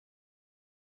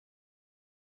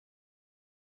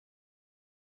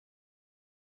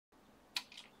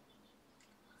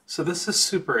So this is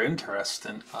super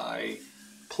interesting. I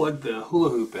plugged the hula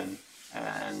hoop in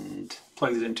and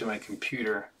plugged it into my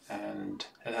computer, and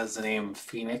it has the name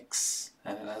Phoenix,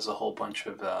 and it has a whole bunch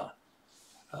of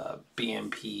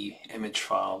BMP image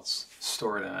files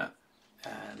stored in it.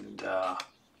 And I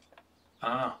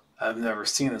don't know, I've never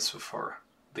seen this before.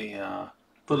 The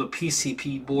little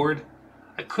PCP board,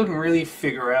 I couldn't really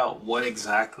figure out what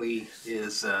exactly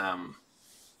is,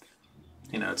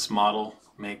 you know, its model,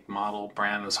 make, model,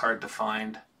 brand was hard to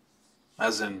find.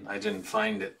 As in, I didn't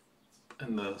find it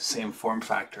in the same form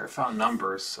factor. I found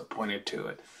numbers that pointed to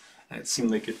it, and it seemed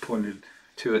like it pointed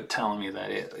to it telling me that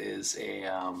it is a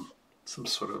some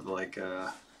sort of like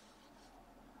a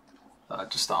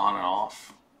just on and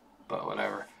off, but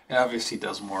whatever. It obviously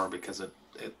does more because it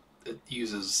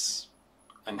uses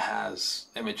and has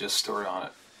images stored on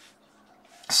it.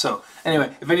 So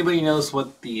anyway, if anybody knows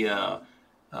what the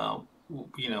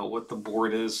you know, what the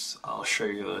board is, I'll show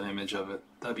you an image of it.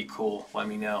 That'd be cool. Let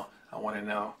me know. I want to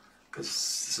know, because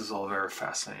this is all very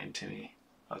fascinating to me.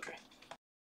 Okay.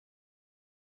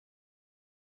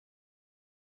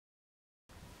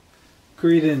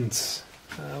 Greetings.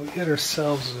 We got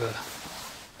ourselves a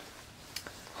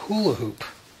hula hoop,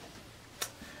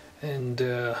 and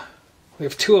we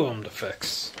have two of them to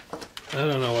fix. I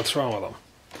don't know what's wrong with them,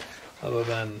 other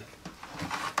than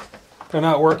they're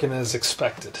not working as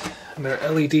expected. And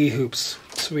they're LED hoops.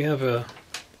 So we have a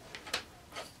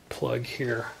plug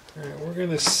here. Alright, we're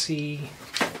gonna see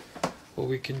what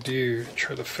we can do to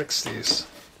try to fix these.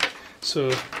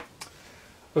 So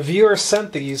a viewer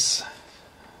sent these,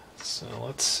 so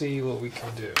let's see what we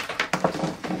can do.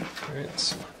 Alright,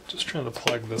 so just trying to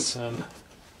plug this in.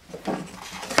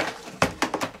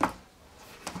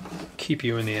 Keep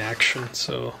you in the action.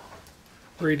 So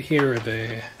right here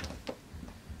this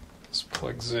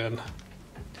plugs in.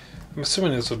 I'm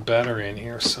assuming there's a battery in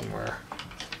here somewhere.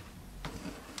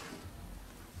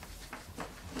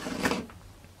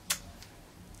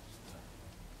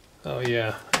 Oh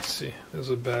yeah, I see. There's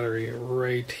a battery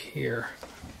right here.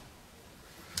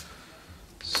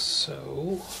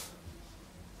 So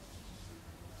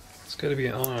it's got to be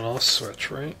an on and off switch,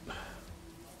 right?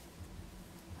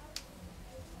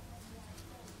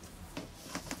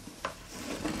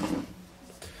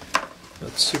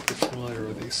 Not super familiar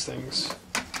with these things.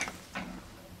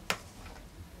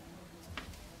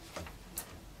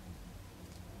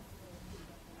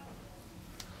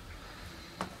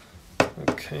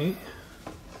 Okay.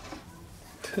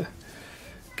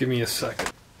 Give me a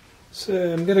second. So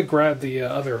I'm going to grab the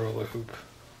other hula hoop.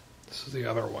 This is the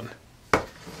other one.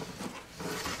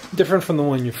 Different from the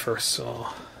one you first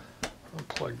saw. I'll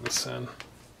plug this in.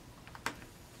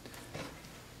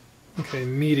 Okay,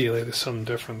 immediately there's something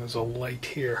different. There's a light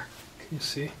here. Can you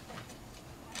see?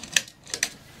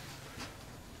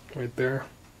 Right there.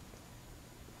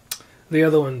 The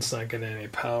other one's not getting any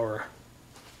power.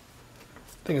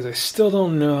 Thing is, I still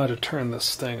don't know how to turn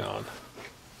this thing on.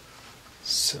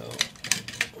 So,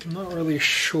 I'm not really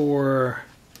sure.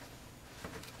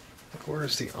 Like,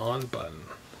 where's the on button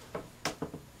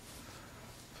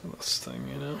for this thing,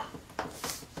 you know?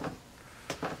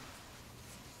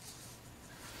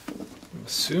 I'm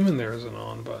assuming there's an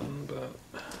on button, but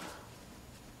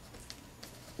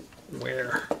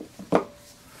where?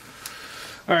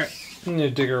 Alright, I'm going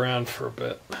to dig around for a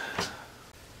bit.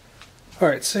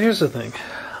 Alright, so here's the thing.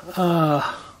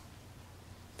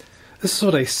 This is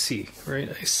what I see, right?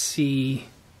 I see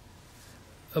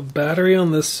a battery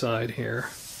on this side here,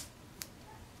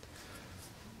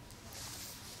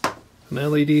 an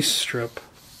LED strip,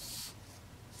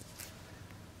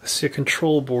 I see a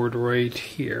control board right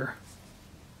here,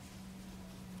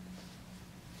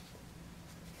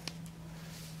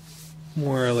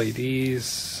 more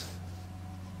LEDs,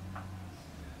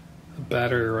 a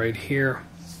battery right here,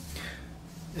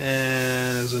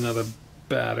 and there's another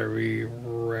battery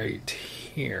right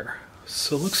here.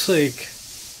 So it looks like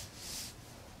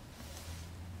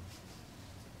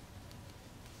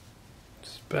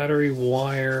just battery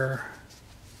wire,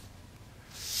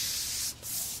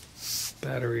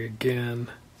 battery again.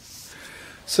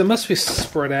 So it must be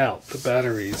spread out, the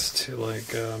batteries, to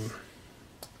like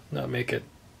not make it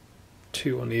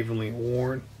too unevenly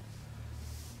worn.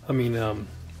 I mean,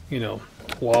 you know,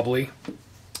 wobbly.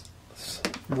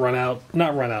 Run out,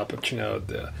 not run out, but you know,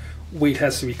 the weight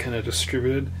has to be kind of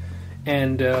distributed.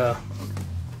 And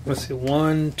let's see,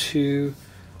 1, 2,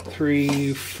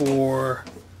 3, 4,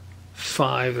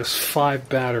 5. There's 5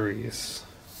 batteries,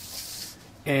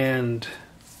 and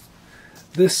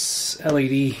this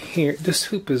LED here, this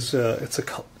hoop is it's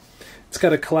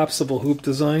got a collapsible hoop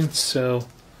design. So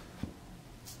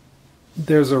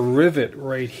there's a rivet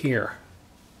right here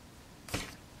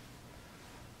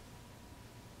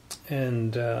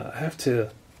And I have to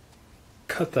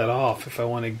cut that off if I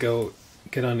want to go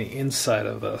get on the inside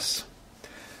of this.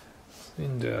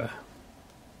 And I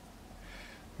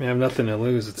have nothing to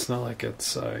lose. It's not like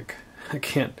it's like I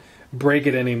can't break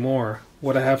it anymore.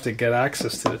 What I have to get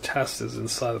access to the test is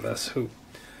inside of this hoop.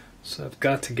 So I've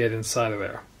got to get inside of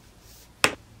there.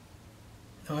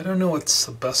 Now I don't know what's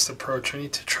the best approach. I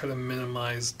need to try to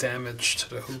minimize damage to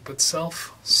the hoop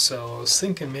itself. So I was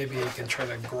thinking maybe I can try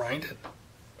to grind it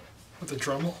with a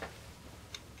Dremel.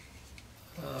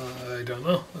 I don't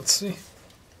know. Let's see.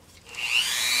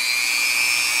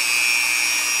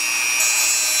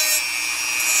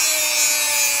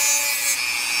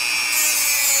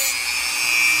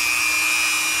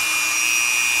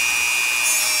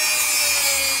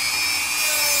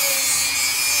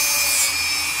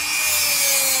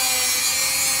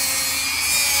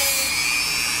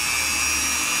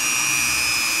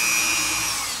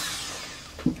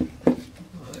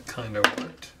 That kind of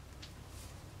worked.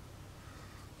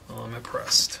 Well, I'm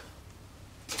impressed.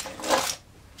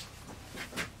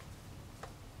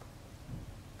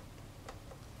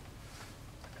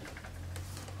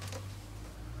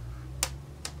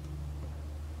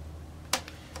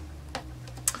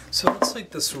 So it looks like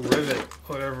this rivet,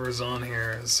 whatever is on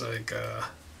here, is like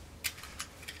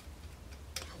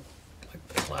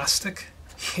plastic.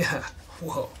 Yeah.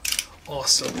 Whoa.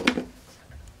 Awesome.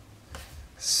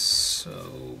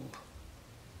 So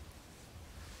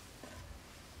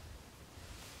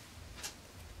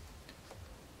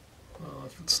well,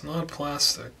 if it's not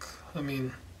plastic, I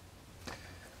mean,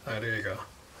 alright, there you go.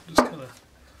 Just kind of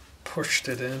pushed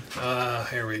it in. Ah,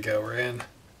 here we go. We're in.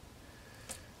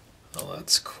 Oh,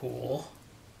 that's cool.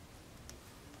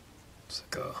 It's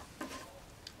like a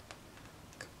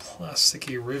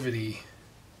plasticky, rivety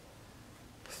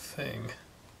thing.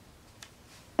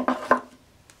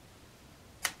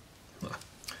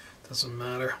 Doesn't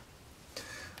matter.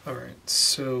 Alright,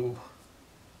 so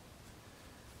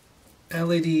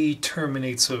LED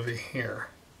terminates over here.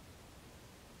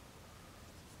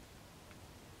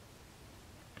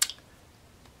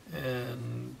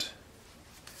 And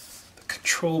the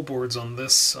control board's on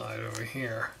this side over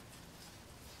here.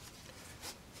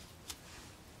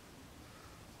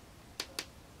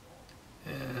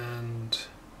 And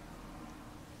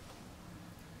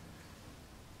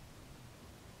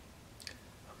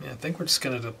I think we're just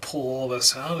going to pull all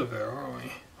this out of there, aren't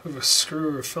we? We have a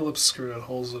screw, a Phillips screw that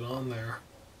holds it on there.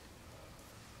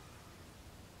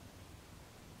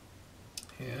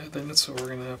 Yeah, I think that's what we're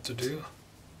going to have to do.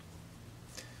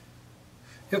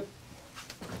 Yep.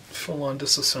 Full on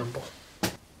disassemble.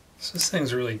 So this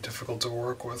thing's really difficult to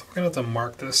work with. We're going to have to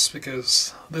mark this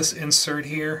because this insert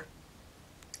here,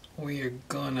 we are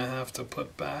going to have to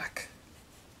put back.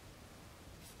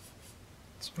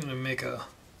 So I'm going to make a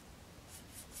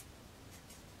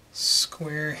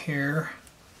square here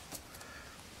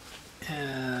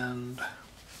and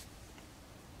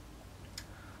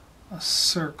a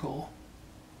circle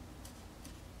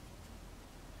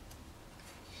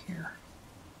here.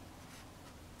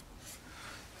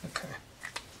 Okay.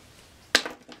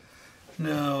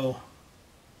 Now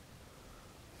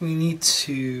we need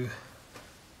to,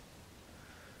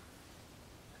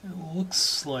 it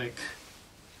looks like,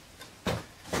 I'm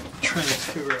trying to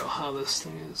figure out how this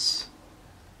thing is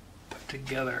put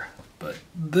together, but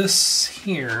this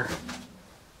here,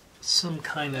 some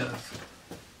kind of,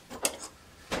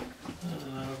 I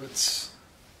don't know if it's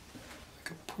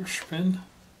like a push pin.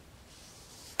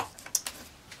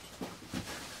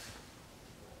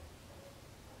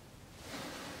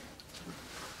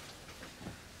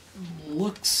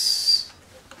 Looks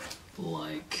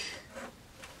like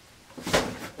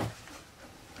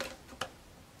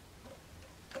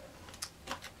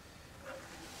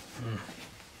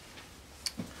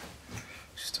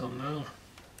just don't know.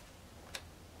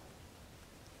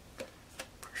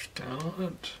 Push down on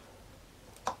it.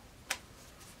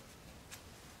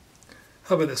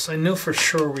 How about this? I know for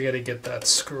sure we got to get that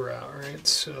screw out, right?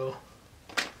 So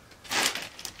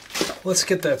let's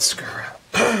get that screw out.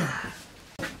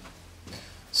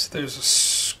 So there's a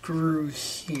screw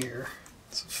here.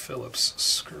 It's a Phillips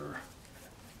screw.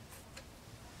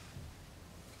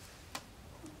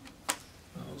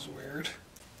 That was weird.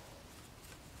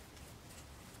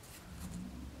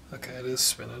 Okay, it is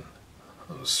spinning.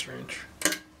 That was strange.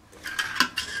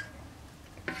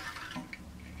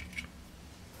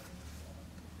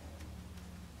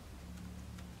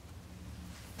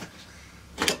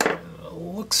 It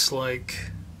looks like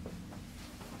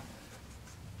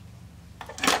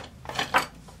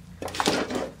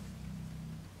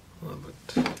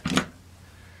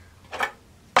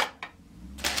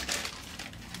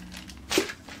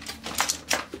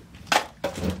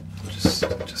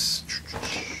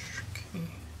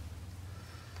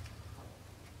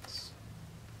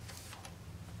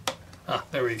Ah,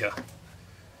 there we go.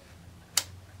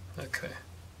 Okay,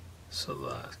 so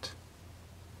that.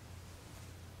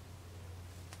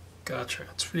 Gotcha.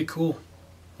 It's pretty cool.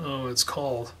 Oh, it's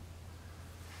called.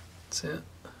 That's it.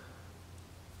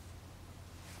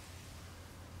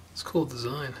 It's a cool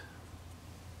design.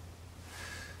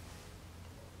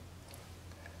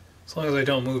 As long as I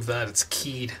don't move that, it's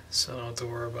keyed, so I don't have to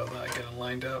worry about that getting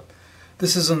lined up.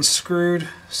 This is unscrewed,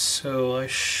 so I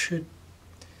should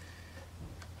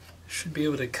be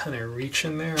able to kind of reach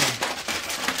in there and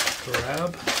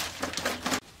grab.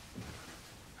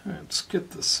 All right, let's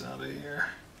get this out of here.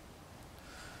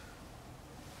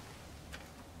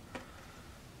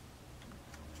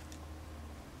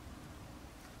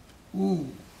 Ooh,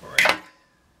 all right.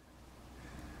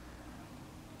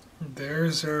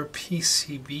 There's our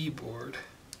PCB board.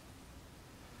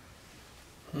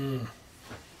 I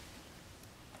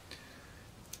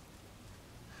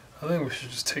think we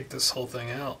should just take this whole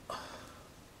thing out.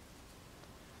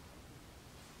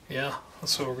 Yeah,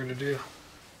 that's what we're going to do.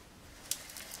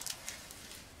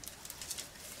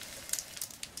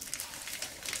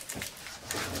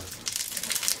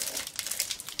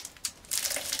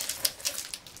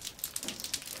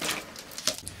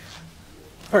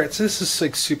 Alright, so this is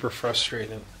like super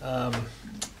frustrating.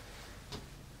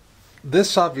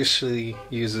 This obviously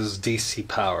uses DC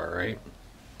power, right?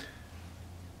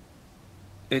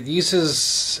 It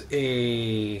uses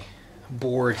a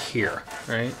board here,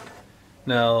 right?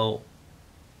 Now,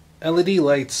 LED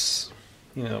lights,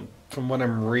 you know, from what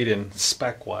I'm reading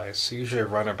spec-wise, usually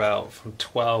run about from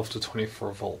 12 to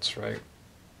 24 volts, right?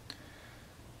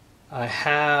 I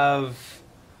have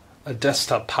a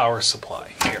desktop power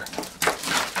supply here,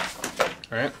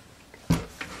 right?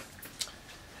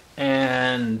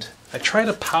 And I try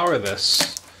to power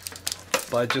this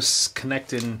by just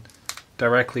connecting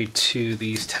directly to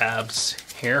these tabs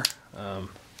here.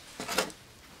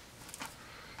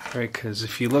 Right, because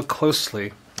if you look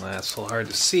closely, that's a little hard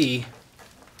to see,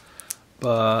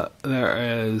 but there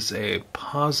is a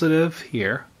positive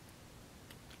here,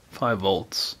 5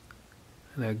 volts,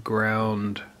 and a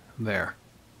ground there.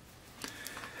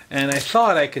 And I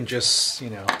thought I could just, you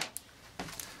know,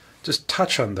 just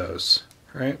touch on those,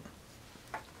 right,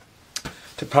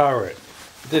 to power it.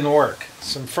 It didn't work,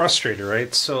 so I'm frustrated,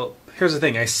 right? So here's the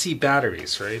thing, I see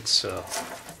batteries, right? So,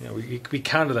 you know, we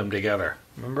counted them together,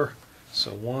 remember?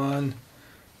 So 1,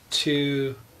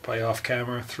 2, by off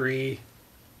camera, 3,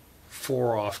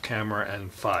 4 off camera,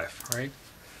 and 5, right?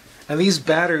 And these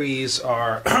batteries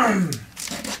are, I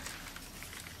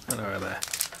don't know where they.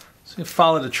 So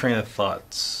follow the train of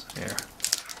thoughts here.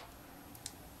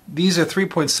 These are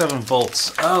 3.7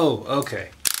 volts. Oh, okay.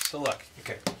 So look,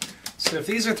 okay. So if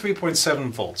these are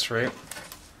 3.7 volts, right?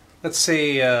 Let's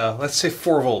say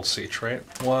 4 volts each, right?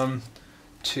 1,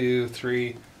 2,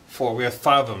 3, 4. We have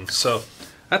 5 of them. So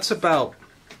that's about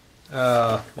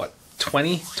what,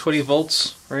 20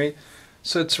 volts, right?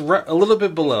 So it's a little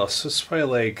bit below. So it's probably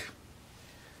like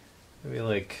maybe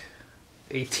like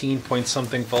 18 point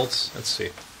something volts. Let's see.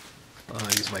 I'll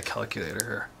use my calculator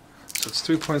here. So it's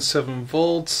 3.7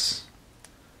 volts.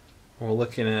 We're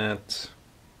looking at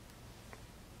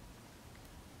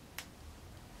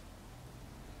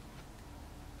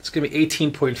it's going to be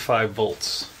 18.5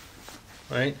 volts,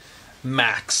 right?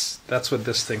 Max. That's what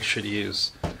this thing should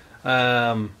use.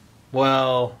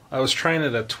 Well, I was trying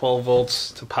it at 12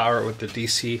 volts to power it with the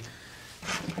DC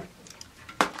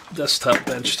desktop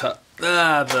benchtop.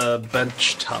 The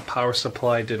benchtop power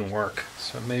supply didn't work.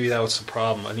 So maybe that was the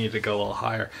problem. I needed to go a little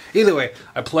higher. Either way,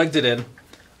 I plugged it in,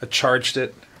 I charged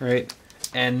it, right?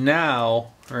 And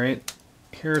now, right,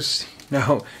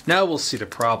 now we'll see the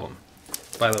problem.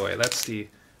 By the way, that's the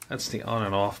on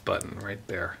and off button right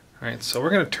there. All right, so we're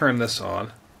going to turn this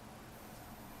on.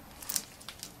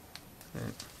 All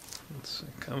right, let's see,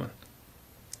 coming.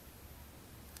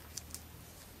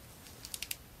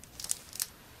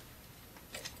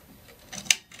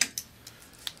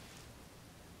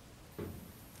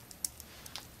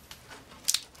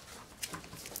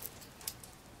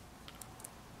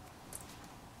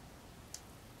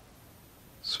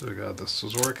 Swear to God, this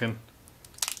was working.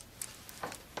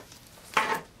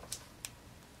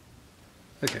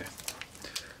 Okay,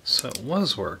 so it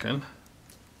was working.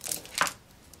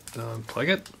 Unplug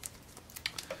it.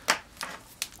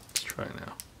 Let's try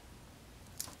now.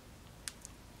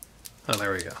 Oh,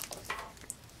 there we go.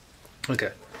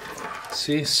 Okay,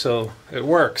 see, so it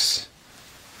works.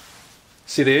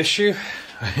 See the issue?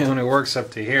 It only works up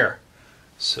to here.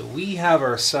 So we have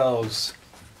ourselves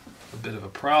a bit of a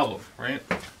problem, right?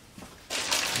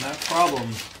 And that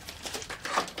problem,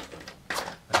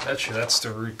 I bet you that's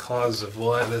the root cause of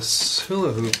why this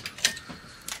hula hoop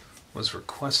was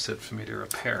requested for me to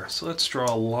repair. So let's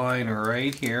draw a line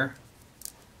right here.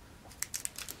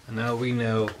 And now we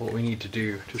know what we need to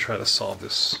do to try to solve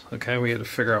this. Okay, we had to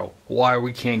figure out why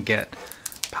we can't get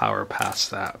power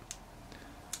past that.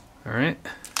 Alright,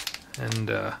 and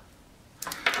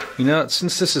you know,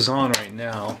 since this is on right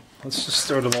now, let's just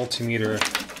throw the multimeter.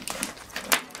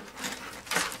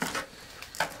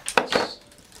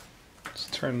 Let's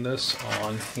turn this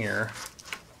on here.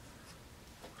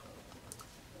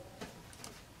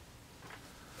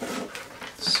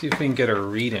 Let's see if we can get a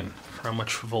reading for how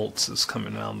much volts is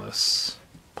coming down this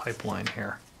pipeline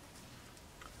here.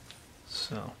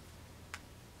 So.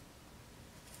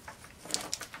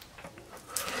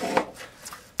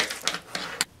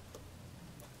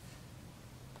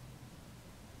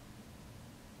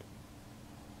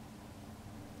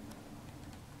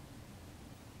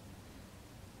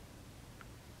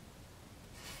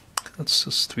 That's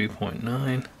just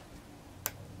 3.9.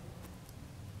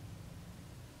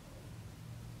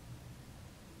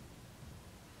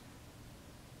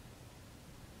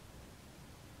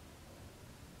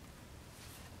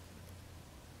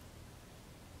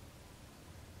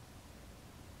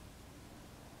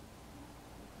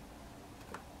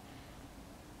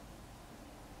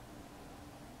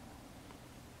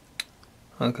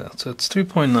 Okay, so it's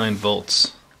 3.9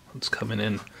 volts. It's coming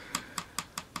in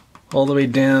all the way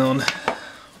down.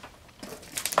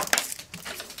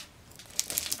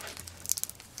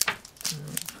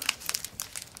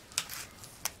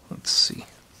 Let's see.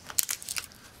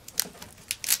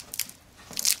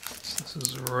 So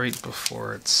this is right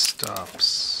before it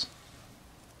stops.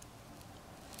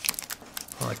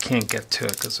 Well, I can't get to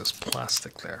it because there's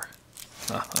plastic there.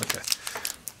 Ah, okay.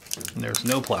 And there's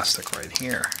no plastic right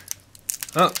here.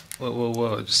 Oh, whoa, whoa,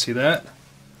 whoa, did you see that?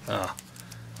 Ah.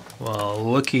 Well,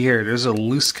 looky here, there's a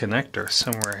loose connector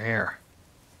somewhere here.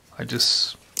 I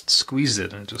just squeezed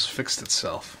it and it just fixed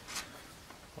itself.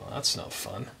 Well, that's no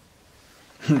fun.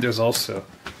 There's also,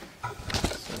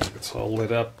 it's all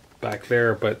lit up back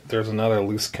there, but there's another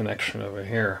loose connection over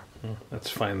here. Let's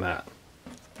find that.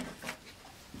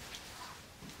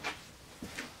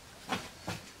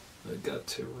 I got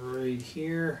to right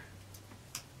here.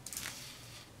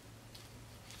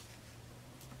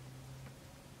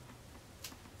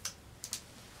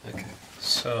 Okay,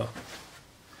 so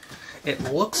it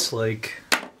looks like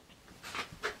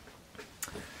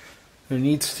there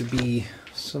needs to be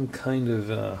some kind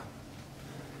of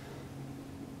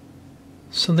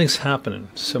something's happening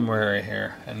somewhere right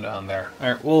here and down there.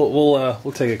 All right,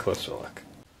 we'll take a closer look.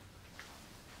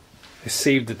 I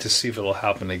saved it to see if it'll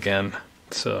happen again.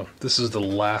 So this is the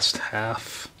last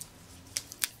half,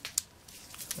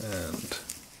 and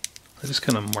I just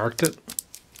kind of marked it.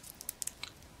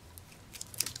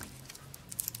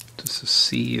 Just to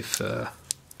see if the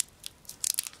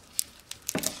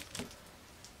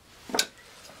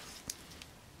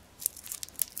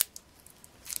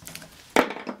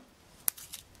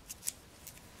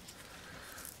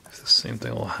same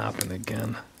thing will happen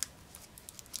again.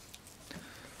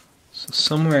 So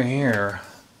somewhere here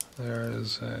there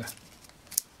is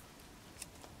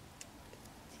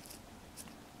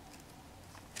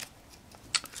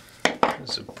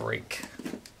there's a break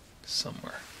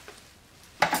somewhere.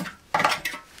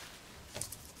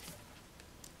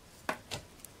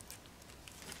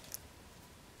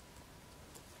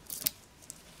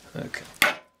 Okay,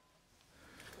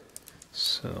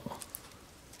 so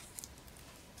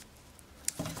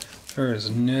there is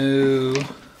no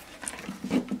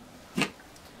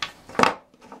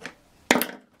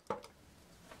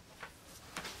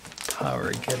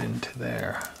power get into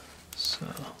there, so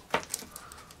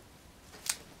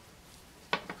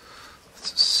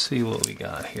let's see what we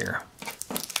got here.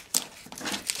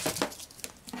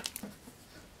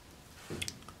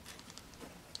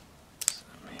 So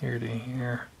here to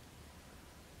here.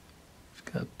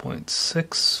 Got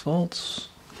 0.6 volts.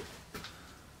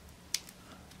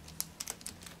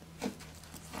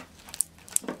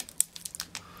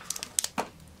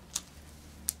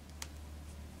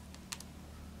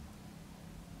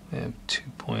 We have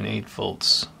 2.8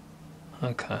 volts.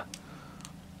 Okay.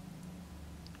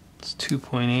 It's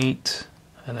 2.8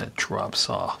 and it drops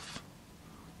off.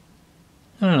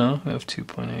 I don't know, we have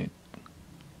 2.8.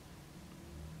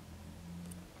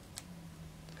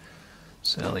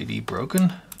 Is the LED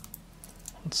broken?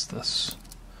 What's this?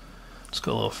 Let's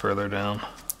go a little further down.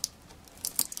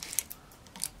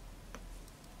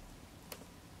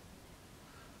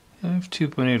 I have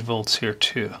 2.8 volts here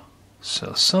too.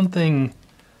 So something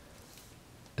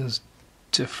is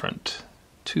different.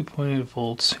 2.8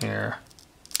 volts here.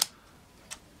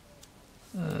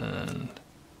 And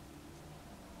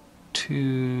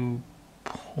 2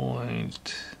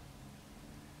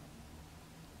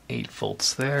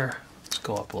 volts there. Let's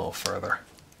go up a little further.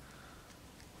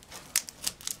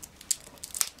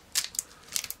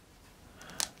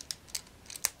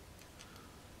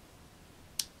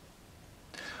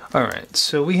 Alright,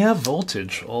 so we have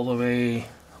voltage all the way. I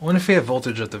wonder if we have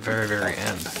voltage at the very, very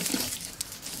end.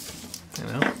 You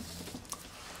know?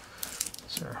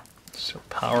 So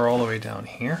power all the way down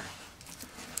here.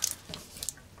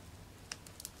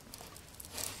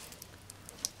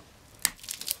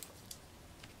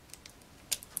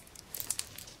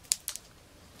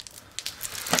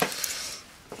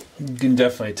 You can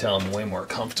definitely tell I'm way more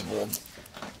comfortable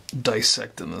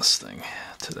dissecting this thing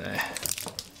today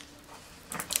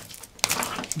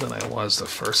than I was the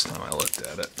first time I looked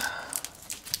at it.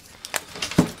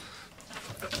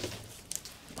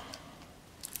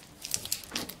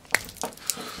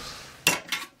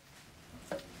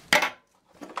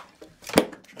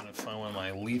 Trying to find one of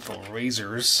my lethal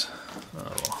razors.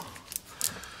 Oh,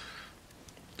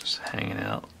 just hanging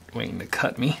out, waiting to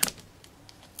cut me.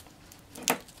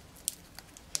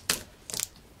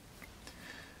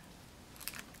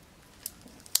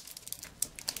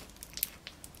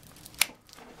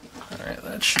 Alright,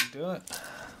 that should do it.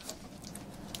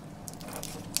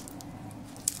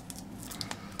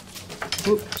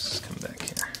 Oops, come back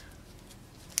here.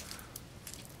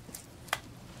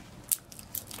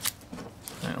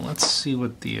 Alright, let's see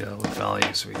what the what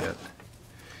values we get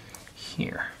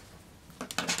here.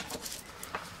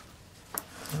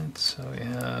 Alright,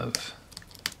 so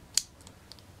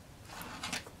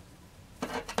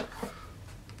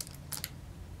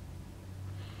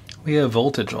we have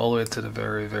voltage all the way to the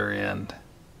very, very end.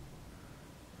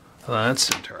 Oh, that's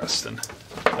interesting.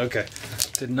 Okay,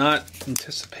 did not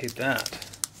anticipate that.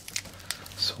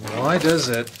 So why does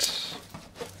it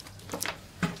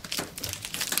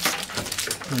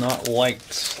not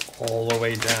light all the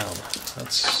way down?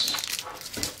 That's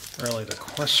really the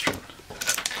question.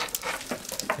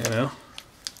 You know?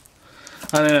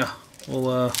 I don't know.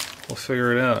 We'll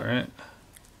figure it out, right?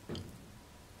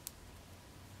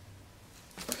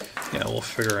 Yeah, we'll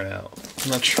figure it out.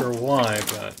 I'm not sure why,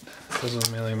 but it doesn't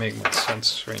really make much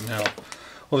sense right now.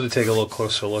 We'll have to take a little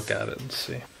closer look at it and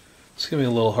see. It's going to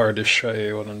be a little hard to show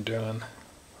you what I'm doing.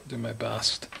 I'll do my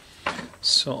best.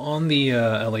 So on the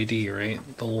LED, right,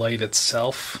 the light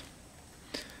itself,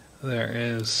 there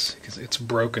is, because it's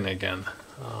broken again.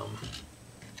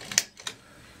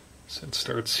 So it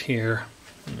starts here.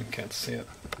 You can't see it.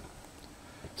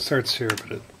 It starts here,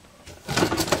 but it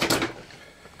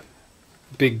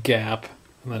big gap,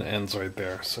 and then it ends right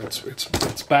there. So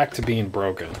it's back to being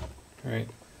broken, right?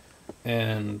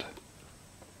 And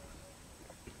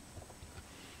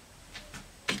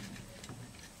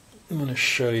I'm going to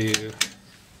show you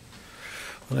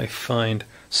what I find.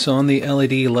 So on the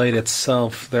LED light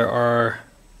itself, there are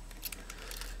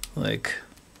like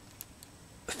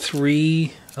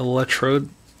 3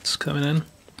 electrodes coming in.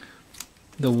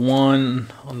 The one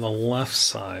on the left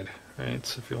side, right?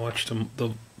 So if you watch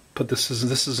but this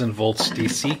is in volts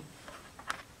DC.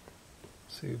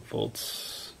 See,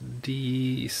 volts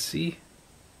DC.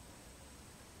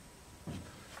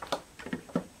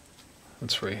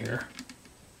 That's right here.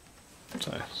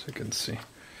 Sorry, so you can see.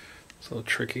 It's a little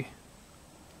tricky.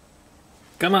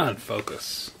 Come on,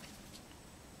 focus.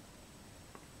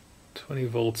 20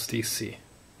 volts DC.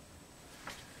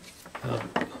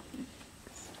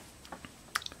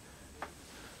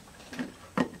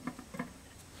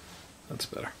 That's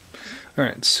better.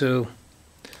 Alright, so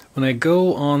when I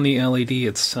go on the LED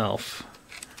itself,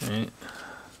 right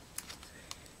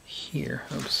here,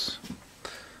 oops,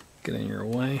 get in your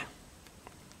way.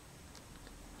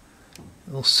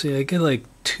 You'll see I get like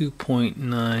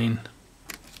 2.9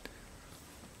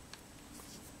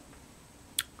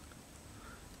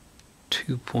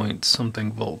 2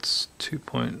 something volts,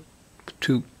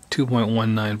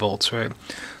 2.19 volts, right?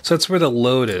 So that's where the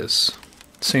load is.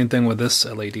 Same thing with this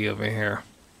LED over here.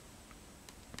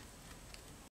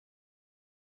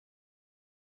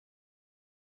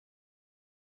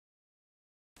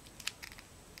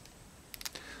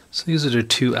 So these are the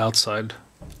 2 outside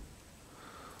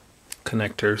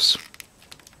connectors.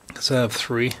 Because I have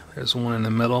 3. There's one in the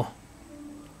middle,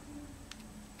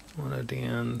 one at the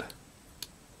end.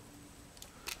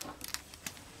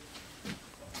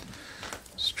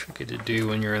 It's tricky to do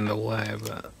when you're in the way,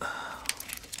 but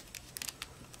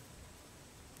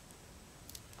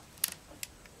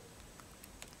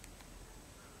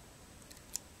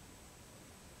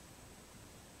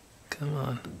come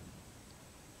on.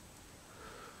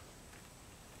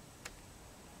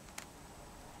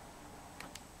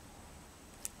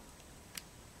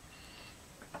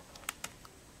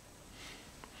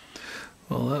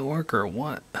 Will that work or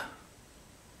what?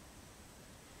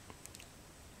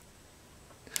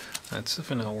 it's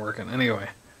definitely not working. Anyway,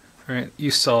 all right,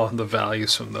 you saw the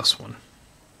values from this one.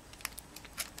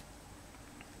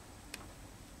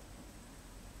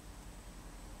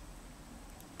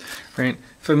 Right,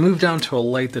 if I move down to a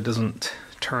light that doesn't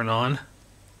turn on,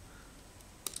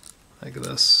 like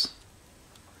this,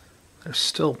 there's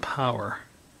still power.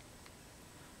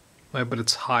 Right, but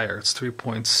it's higher, it's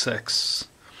 3.6.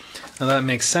 Now that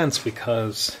makes sense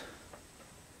because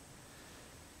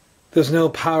there's no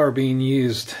power being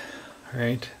used,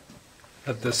 right,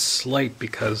 at this light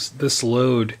because this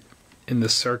load in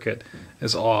this circuit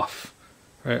is off,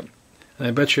 right? And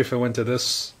I bet you if I went to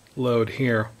this load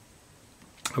here,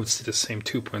 I would see the same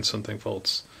 2 point something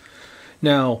volts.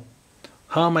 Now,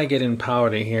 how am I getting power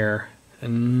to here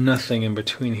and nothing in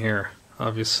between here?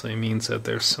 Obviously means that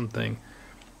there's something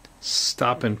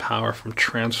stopping power from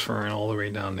transferring all the way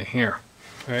down to here,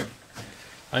 right?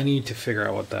 I need to figure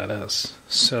out what that is.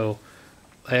 So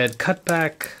I had cut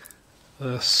back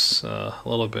this a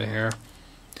little bit here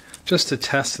just to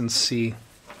test and see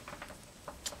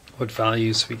what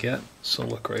values we get. So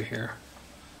look right here,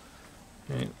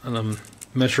 right? And I'm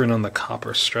measuring on the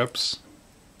copper strips,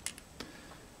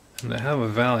 and I have a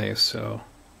value, so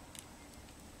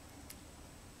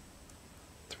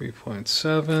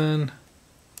 3.7,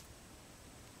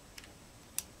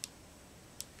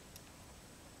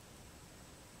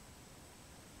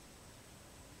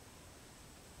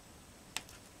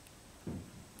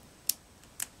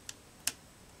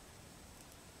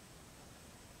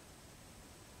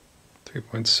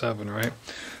 right?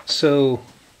 So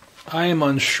I am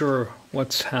unsure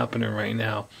what's happening right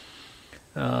now.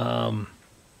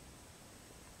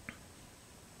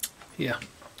 Yeah,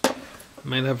 I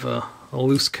might have a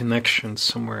loose connection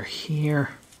somewhere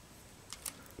here,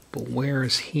 but where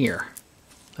is here?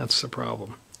 That's the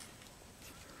problem.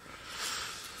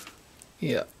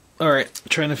 Yeah, alright,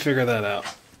 trying to figure that out.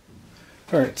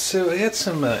 Alright, so I had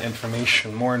some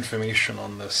more information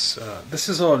on this. This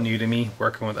is all new to me,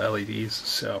 working with LEDs,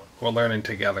 so we're learning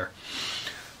together.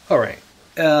 Alright,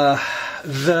 the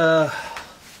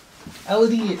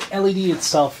LED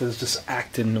itself is just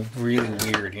acting really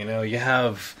weird, you know? You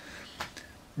have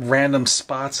random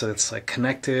spots that it's like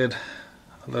connected,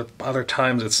 other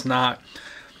times it's not.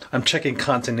 I'm checking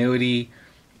continuity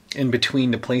in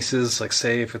between the places, like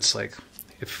say if it's like,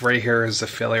 if right here is the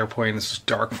failure point, it's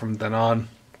dark from then on.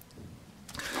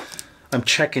 I'm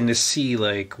checking to see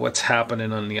like what's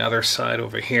happening on the other side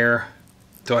over here.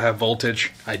 Do I have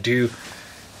voltage? I do.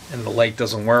 And the light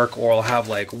doesn't work, or I'll have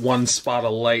like one spot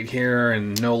of light here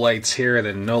and no lights here,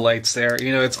 then no lights there.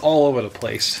 You know, it's all over the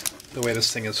place, the way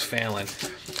this thing is failing.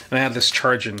 And I have this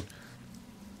charging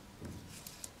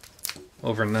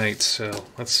overnight, so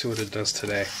let's see what it does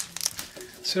today.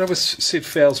 So see, it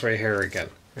fails right here again,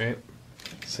 right?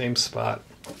 Same spot.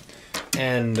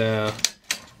 And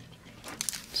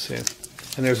see,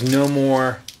 and there's no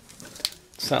more,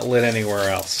 it's not lit anywhere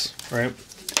else, right?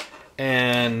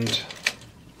 And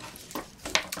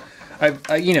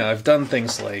I've done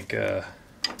things like I've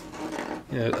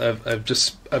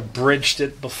bridged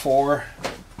it before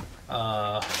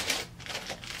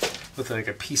with like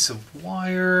a piece of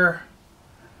wire.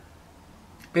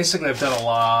 Basically, I've done a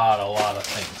lot of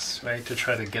things, right, to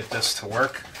try to get this to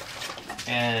work,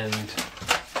 and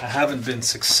I haven't been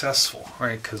successful,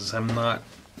 right? Because I'm not.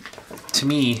 To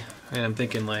me, and I'm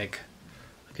thinking like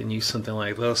I can use something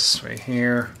like this right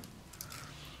here.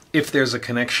 If there's a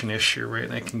connection issue, right,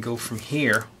 and I can go from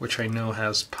here, which I know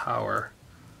has power,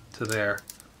 to there,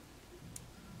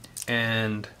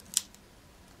 and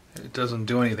it doesn't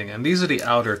do anything. And these are the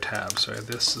outer tabs, right?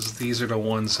 These are the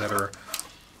ones that are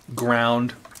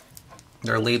ground.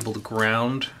 They're labeled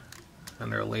ground,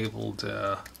 and they're labeled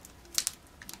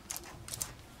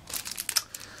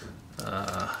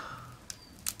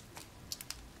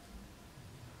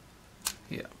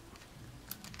yeah.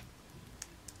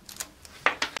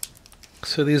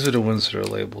 So these are the ones that are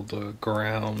labeled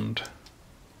ground,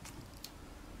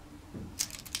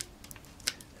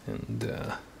 and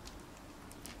they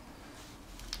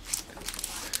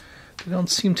don't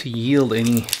seem to yield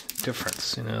any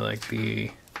difference. You know, like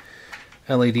the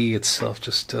LED itself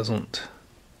just doesn't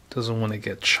want to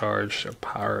get charged or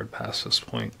powered past this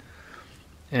point.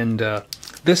 And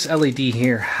this LED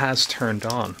here has turned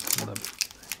on.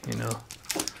 You know,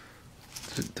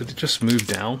 did it just move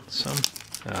down some?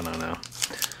 I don't know.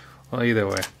 Well, either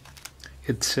way,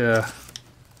 it's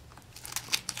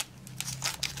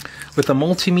with the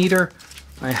multimeter.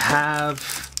 I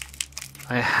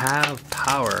have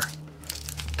power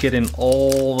getting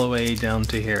all the way down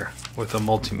to here with a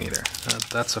multimeter.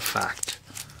 That's a fact.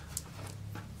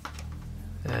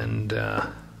 And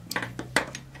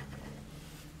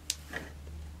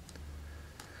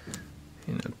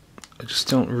I just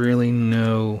don't really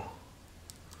know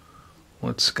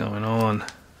what's going on.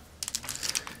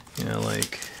 You know,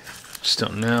 like, just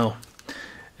don't know.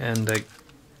 And like,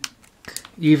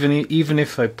 even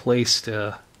if I placed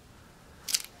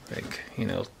like, you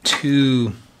know,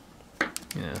 two,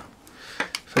 you know,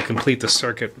 if I complete the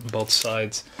circuit on both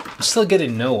sides, I'm still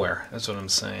getting nowhere. That's what I'm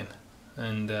saying.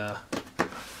 And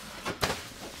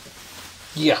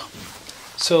yeah.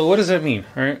 So what does that mean?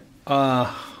 All right.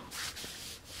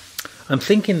 I'm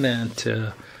thinking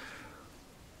that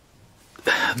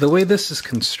the way this is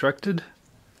constructed,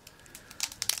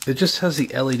 it just has the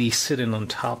LED sitting on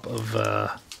top of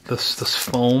this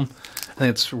foam, and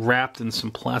it's wrapped in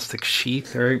some plastic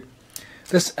sheath. Right.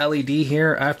 This LED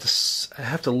here, I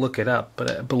have to look it up,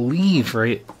 but I believe,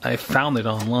 right, I found it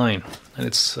online, and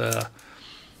it's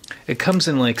it comes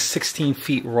in like 16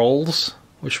 feet rolls,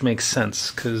 which makes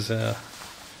sense because I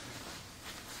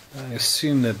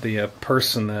assume that the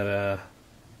person that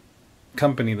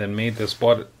company that made this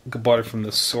bought it from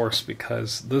this source,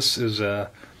 because this is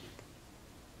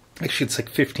actually it's like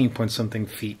 15 point something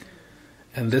feet,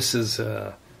 and this is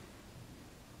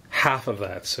half of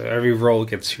that. So every roll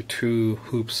gets you 2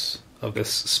 hoops of this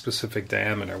specific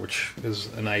diameter, which is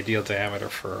an ideal diameter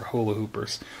for hula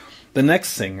hoopers. The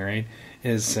next thing, right,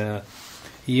 is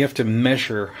you have to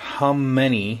measure how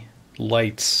many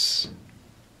lights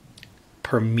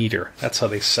per meter. That's how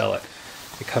they sell it.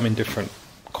 They come in different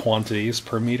quantities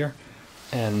per meter,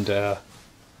 and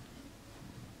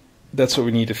that's what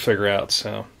we need to figure out.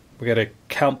 So we got to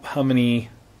count how many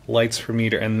lights per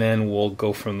meter, and then we'll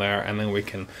go from there, and then we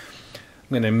can, I'm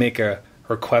going to make a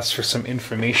request for some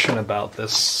information about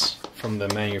this from the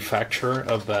manufacturer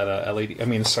of that LED, I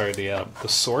mean, sorry, the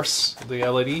source of the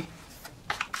LED,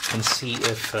 and see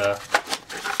if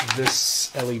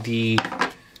this LED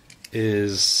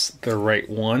is the right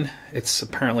one. It's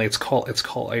apparently it's called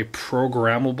a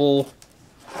programmable,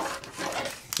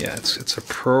 yeah, it's a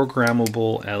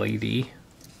programmable LED,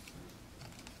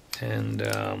 and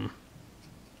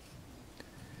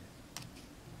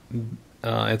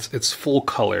it's full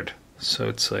colored, so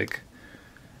it's like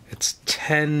it's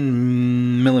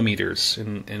 10 millimeters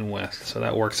in width, so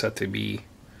that works out to be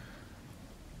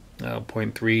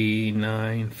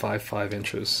 0.3955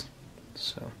 inches.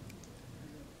 So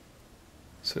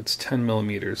it's 10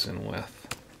 millimeters in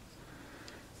width,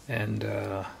 and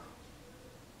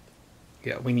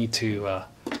yeah, we need to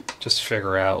just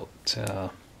figure out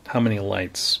how many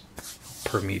lights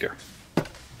per meter.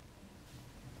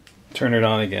 Turn it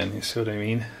on again, you see what I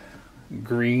mean?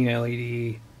 Green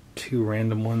LED, 2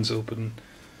 random ones open,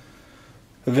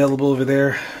 available over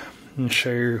there. And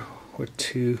show you what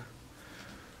 2,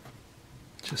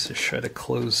 just to try to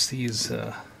close these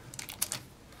so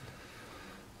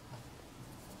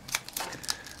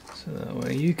that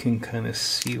way you can kind of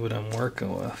see what I'm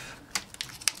working with.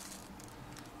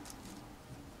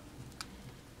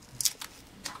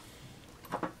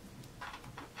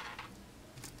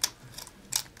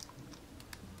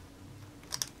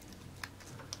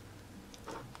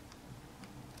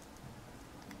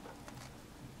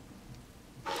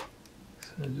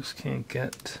 So I just can't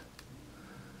get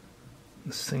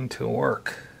this thing to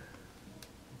work.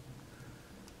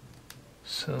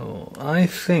 So I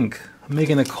think I'm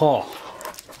making a call.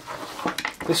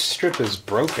 This strip is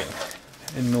broken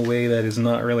in a way that is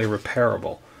not really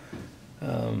repairable.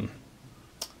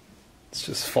 It's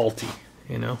just faulty,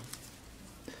 you know?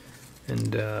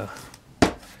 And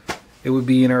it would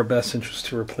be in our best interest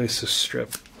to replace this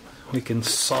strip. We can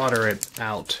solder it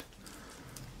out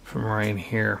from right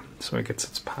here so it gets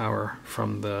its power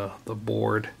from the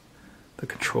board, the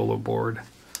controller board.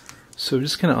 So we're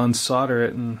just going to unsolder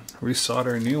it and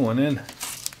resolder a new one in.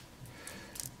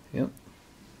 Yep.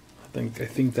 I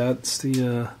think that's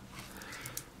the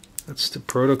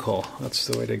protocol. That's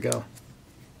the way to go.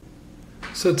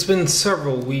 So it's been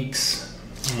several weeks,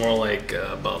 more like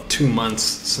about 2 months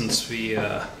since we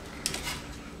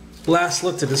last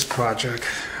looked at this project,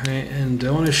 right? And I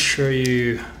want to show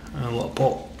you,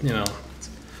 you know,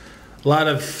 a lot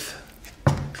of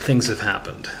things have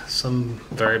happened. Some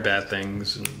very bad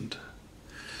things, and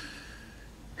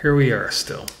here we are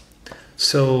still.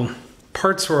 So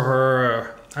parts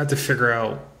were I had to figure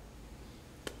out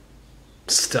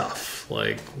stuff,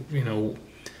 like, you know,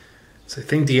 so I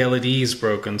think the LED is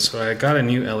broken, so I got a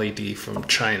new LED from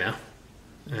China,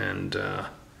 and a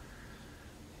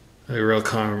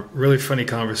really funny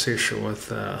conversation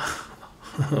with a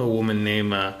woman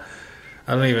named, I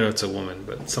don't even know if it's a woman,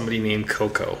 but somebody named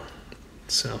Coco.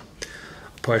 So I'll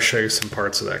probably show you some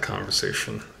parts of that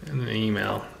conversation in an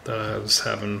email that I was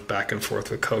having back and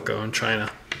forth with Coco in China.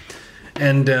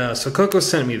 And so Coco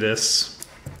sent me this,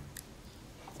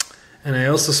 And I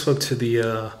also spoke to the,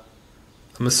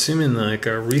 I'm assuming like a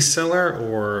reseller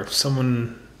or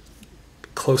someone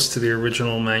close to the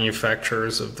original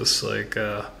manufacturers of this like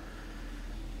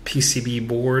PCB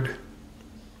board,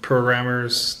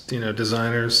 programmers, you know,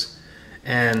 designers,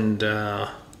 and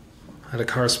had a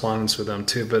correspondence with them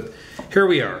too. But here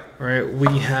we are, right?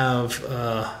 We have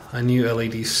a new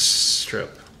LED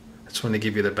strip. I just want to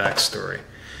give you the backstory.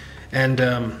 And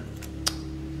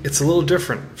it's a little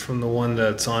different from the one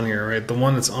that's on here, right? The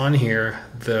one that's on here,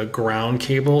 the ground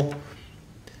cable,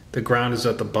 the ground is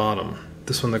at the bottom.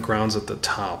 This one, the ground's at the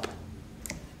top.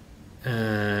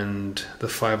 And the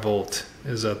 5-volt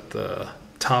is at the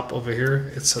top over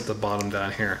here. It's at the bottom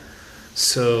down here.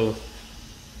 So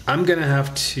I'm gonna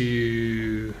have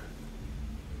to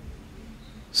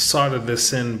solder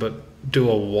this in, but do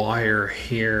a wire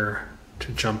here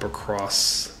to jump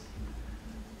across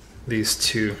these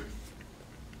two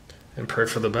and pray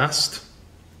for the best.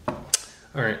 All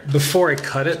right, before I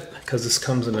cut it, because this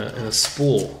comes in a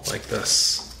spool like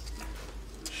this.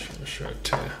 Show it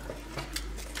to you.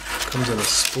 It comes in a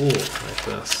spool like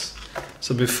this.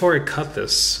 So before I cut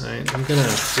this, right, I'm gonna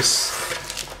just,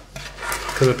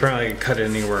 because apparently I can cut it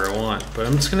anywhere I want, but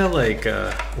I'm just gonna like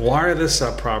wire this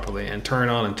up properly and turn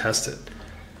it on and test it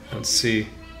and see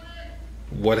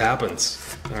what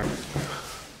happens.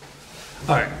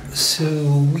 All right, so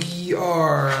we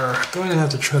are going to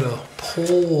have to try to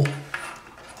pull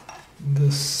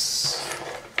this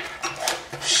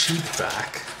sheet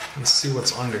back and see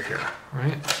what's under here,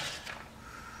 right?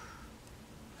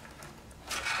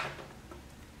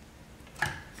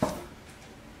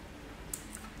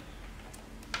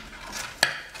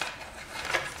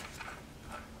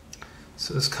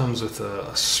 So this comes with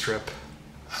a strip,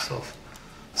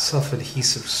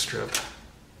 self-adhesive strip.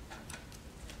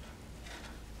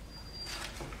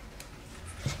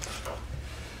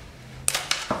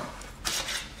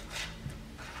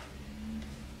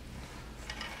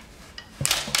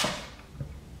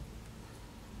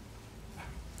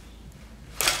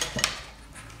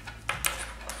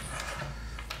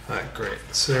 Alright, great.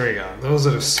 So there we go. Those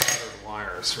are the soldered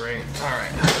wires, right?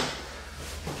 Alright.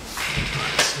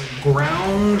 So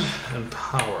ground and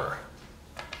power.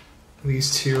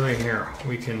 These two right here.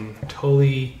 We can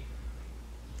totally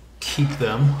keep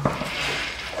them.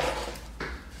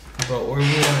 But what we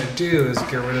want to do is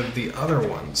get rid of the other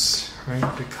ones,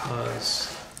 right?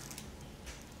 Because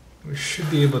we should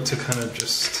be able to kind of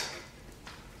just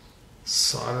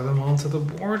solder them onto the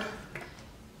board.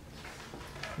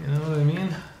 You know what I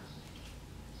mean?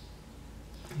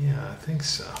 Yeah, I think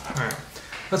so. All right,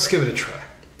 let's give it a try.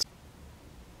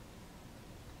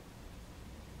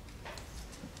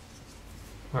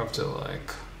 I have to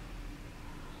like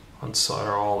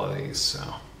unsolder all of these,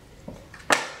 so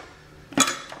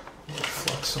we'll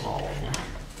flex on all of them.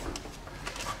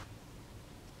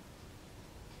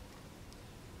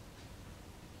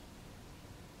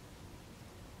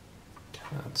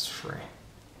 That's free.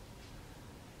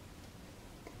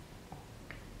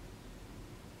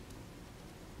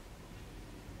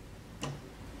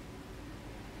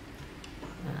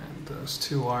 And those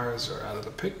two wires are out of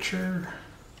the picture.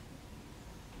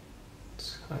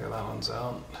 Look at that one's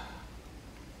out.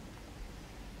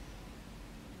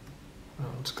 That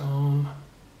one's gone.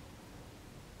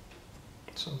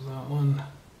 So that one.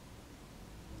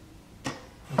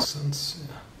 Since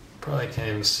yeah, probably can't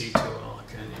even see too well,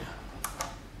 can you?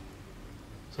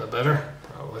 Is that better?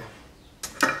 Probably.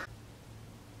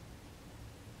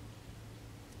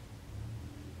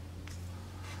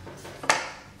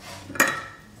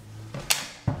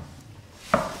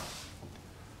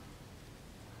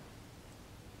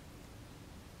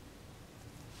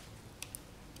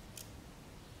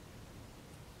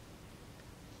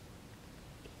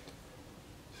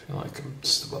 I feel like I'm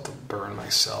just about to burn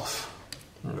myself.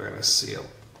 We're gonna seal.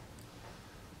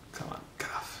 Come on, get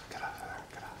off there, get off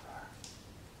there.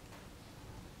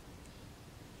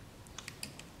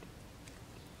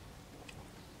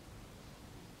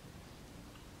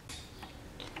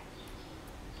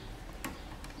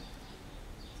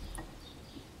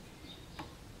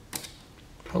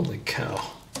 Holy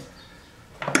cow.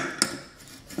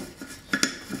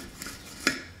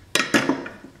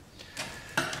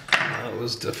 That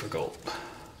was difficult.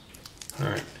 All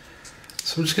right,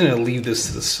 so I'm just gonna leave this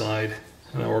to the side,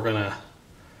 and then we're gonna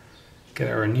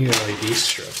get our new LED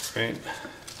strip, right?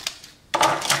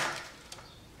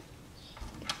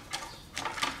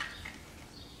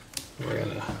 We're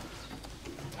gonna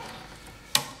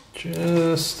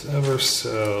just ever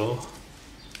so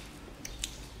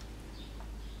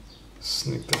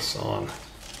sneak this on.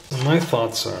 And my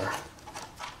thoughts are,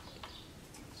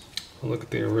 look at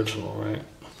the original, right?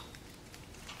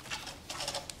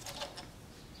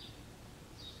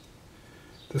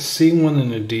 The C1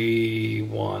 and the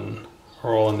D1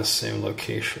 are all in the same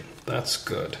location. That's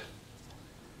good.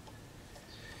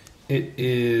 It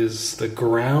is the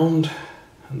ground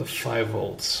and the 5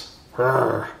 volts.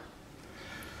 Brr.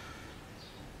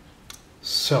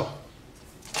 So,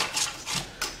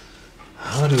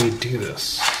 how do we do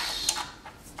this?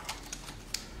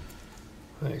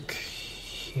 Like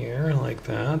here, like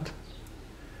that.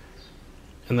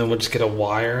 And then we'll just get a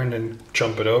wire and then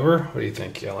jump it over. What do you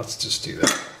think? Yeah, let's just do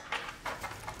that.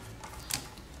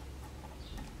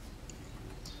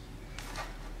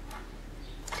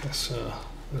 Okay, so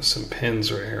there's some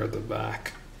pins right here at the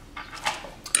back.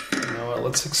 You know what?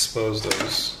 Let's expose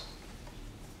those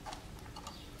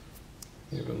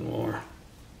even more.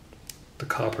 The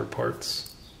copper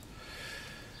parts.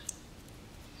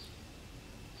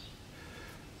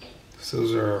 So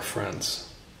those are our friends.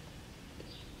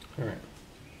 All right.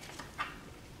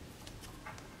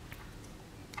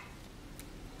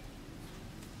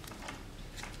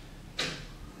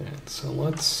 Alright, so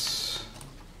let's,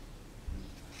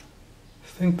 I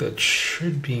think that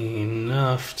should be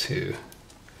enough to,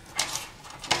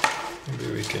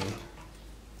 maybe we can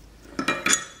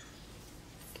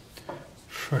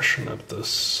freshen up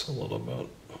this a little bit.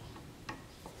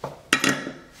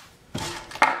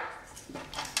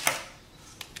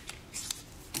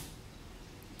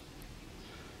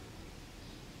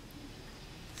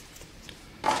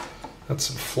 That's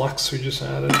some flux we just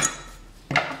added.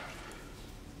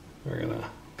 We're gonna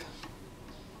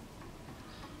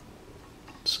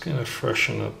just kind of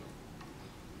freshen up,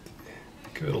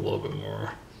 give it a little bit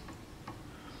more.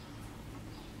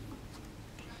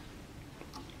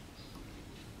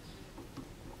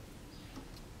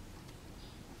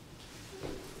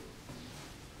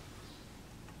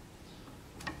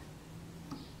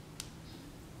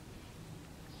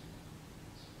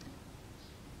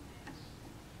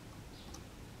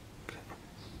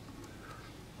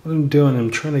 What I'm doing,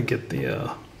 I'm trying to get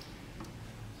the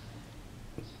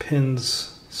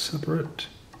pins separate.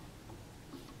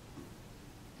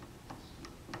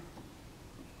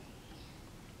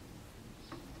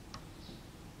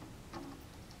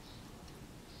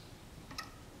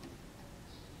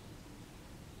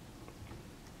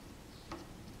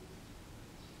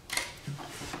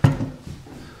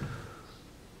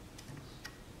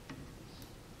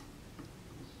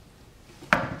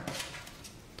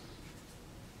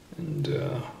 And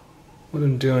what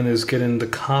I'm doing is getting the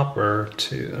copper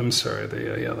to, I'm sorry,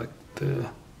 the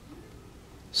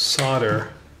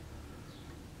solder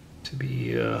to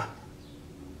be,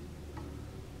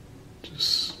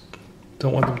 just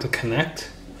don't want them to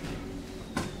connect.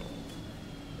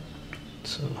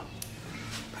 So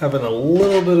having a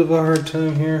little bit of a hard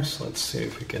time here, so let's see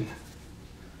if we can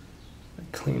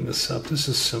clean this up. This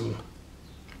is some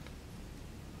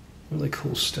really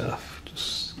cool stuff,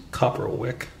 just copper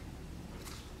wick.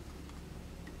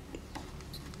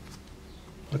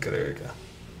 Okay, there you go.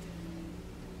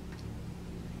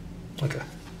 Okay.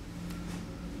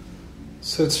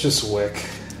 So it's just wick.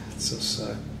 It's just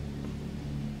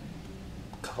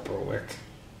copper wick.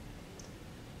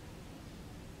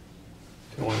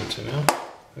 If you wanted to know.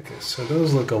 Okay, so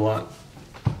those look a lot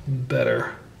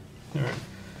better. All right.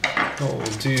 What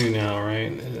we'll do now,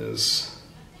 right, is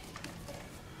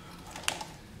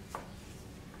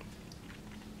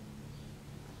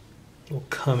we'll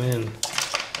come in.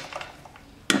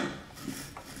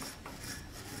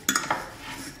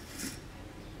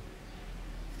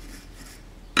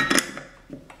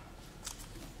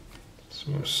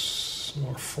 Some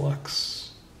more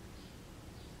flux.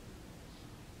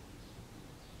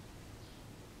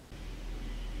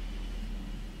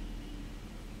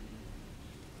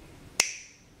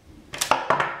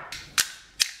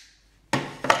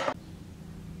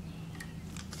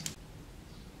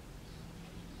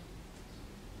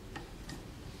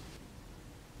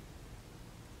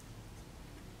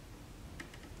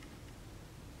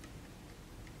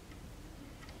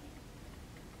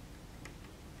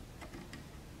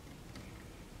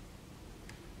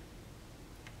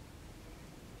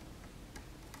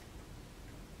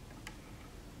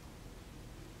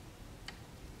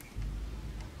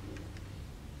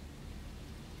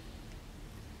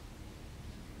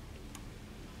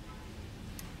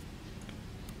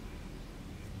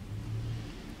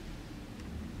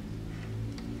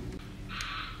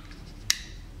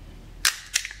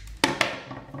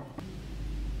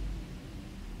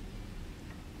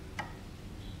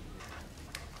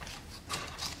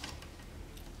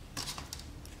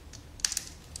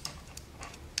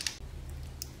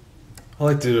 I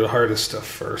like to do the hardest stuff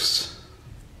first.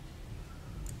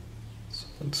 So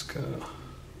let's go.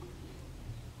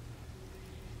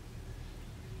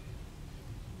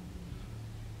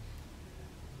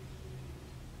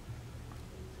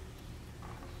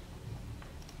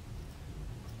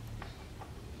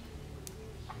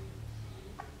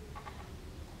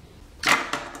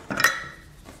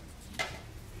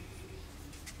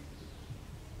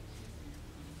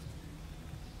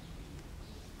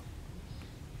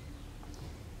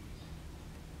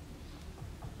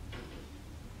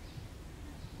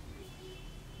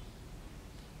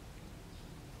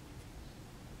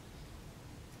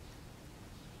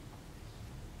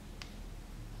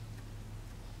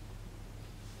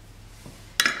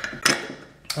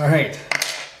 Alright,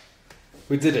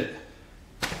 we did it.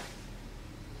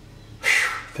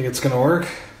 Think it's gonna work?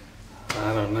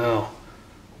 I don't know.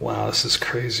 Wow, this is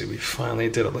crazy. We finally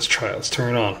did it. Let's try it. Let's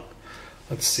turn it on.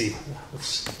 Let's see.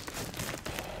 Let's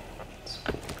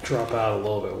drop out a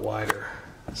little bit wider.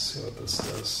 Let's see what this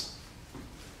does.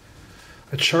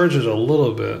 I charge it a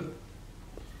little bit.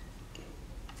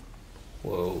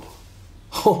 Whoa.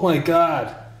 Oh my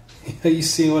God. Are you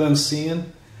seeing what I'm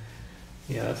seeing?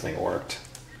 Yeah, that thing worked.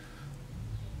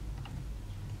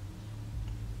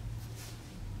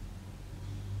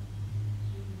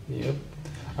 Yep.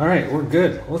 Alright, we're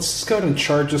good. Let's just go ahead and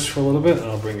charge this for a little bit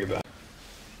and I'll bring you back.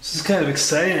 This is kind of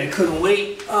exciting. I couldn't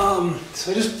wait.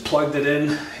 So I just plugged it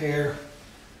in here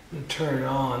and turn it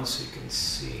on so you can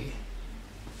see.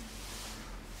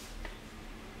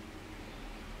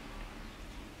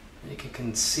 You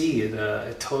can see it.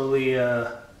 It totally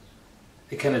it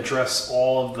can address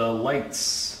all of the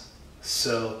lights.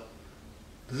 So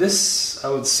this, I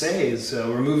would say, is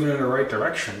we're moving in the right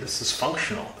direction. This is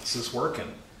functional. This is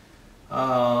working.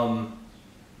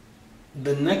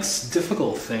 The next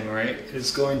difficult thing, right,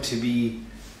 is going to be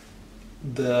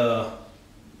there's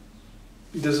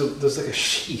like a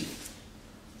sheath,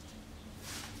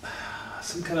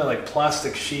 some kind of like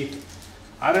plastic sheath.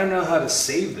 I don't know how to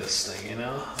save this thing, you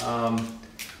know.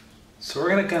 So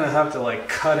we're gonna have to like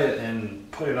cut it and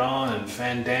put it on and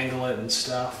fandangle it and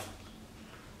stuff.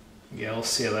 Yeah, we'll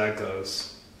see how that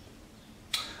goes.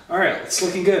 All right, it's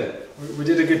looking good. We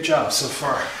did a good job so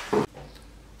far.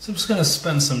 So I'm just going to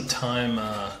spend some time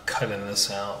cutting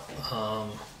this out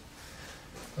of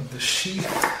the sheath.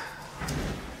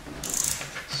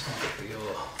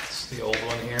 It's the old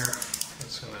one here.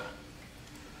 It's gonna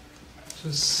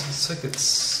it's like it's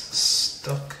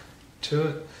stuck to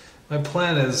it. My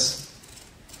plan is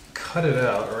cut it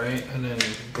out, right, and then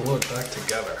glue it back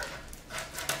together.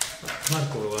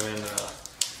 Not glue, I mean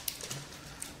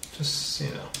just, you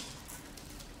know,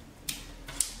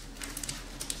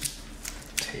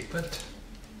 tape it.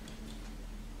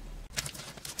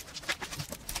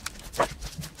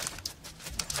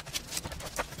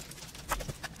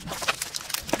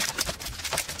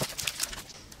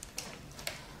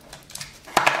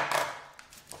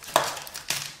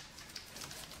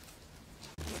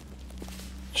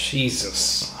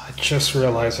 Jesus, I just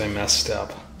realized I messed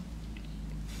up.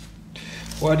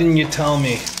 Why didn't you tell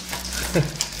me?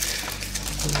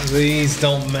 These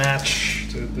don't match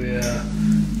to the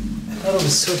I thought it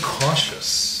was so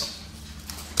cautious.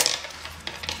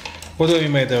 What do you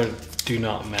mean they do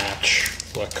not match?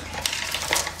 Look.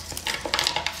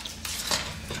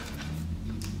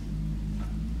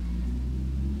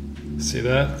 See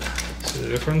that? See the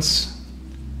difference?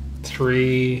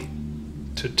 3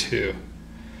 to 2.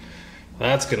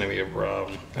 That's gonna be a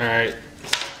problem. Alright.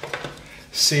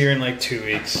 See you in like 2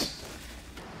 weeks.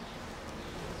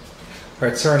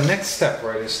 Alright, so our next step,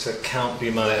 right, is to count the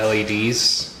amount of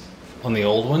LEDs on the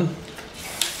old one.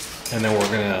 And then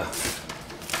we're gonna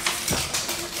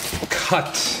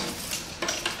cut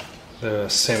the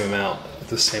same amount at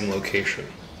the same location.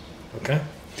 Okay?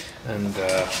 And,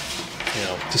 you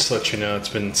know, just to let you know, it's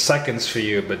been seconds for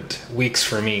you, but weeks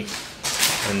for me.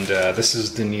 And this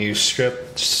is the new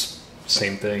strip.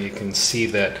 Same thing. You can see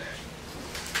that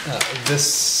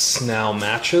this now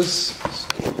matches.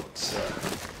 So let's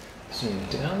zoom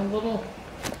down a little.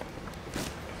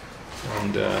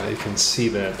 And you can see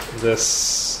that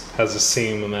this has the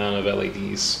same amount of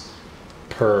LEDs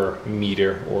per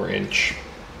meter or inch.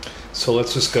 So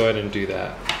let's just go ahead and do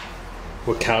that.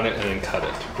 We'll count it and then cut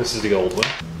it. This is the old one.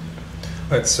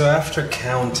 Alright, so after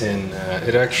counting,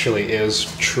 it actually is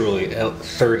truly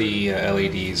 30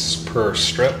 LEDs per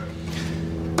strip.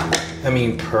 I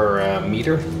mean per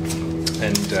meter.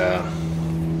 And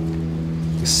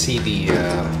you see the,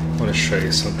 I want to show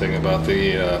you something about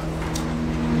the,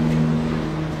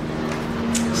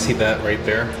 see that right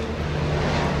there?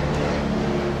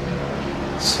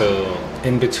 So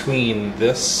in between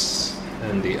this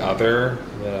and the other,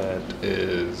 that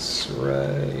is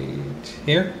right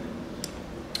here,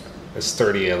 there's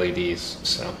 30 LEDs,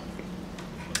 so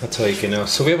that's all you can know.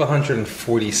 So we have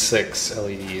 146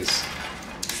 LEDs.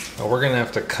 Now we're gonna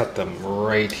have to cut them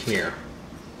right here.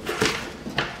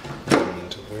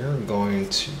 And we're going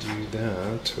to do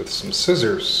that with some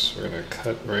scissors. We're gonna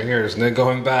cut right here. There's no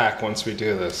going back once we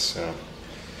do this, so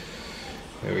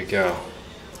there we go.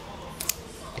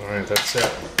 Alright, that's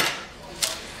it.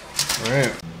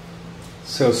 Alright.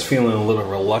 So I was feeling a little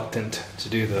reluctant to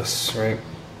do this, right?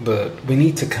 But we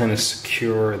need to kind of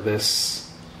secure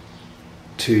this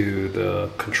to the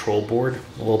control board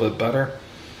a little bit better.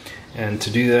 And to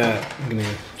do that, I'm going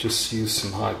to just use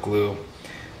some hot glue.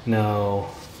 Now,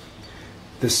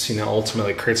 this, you know,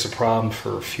 ultimately creates a problem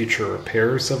for future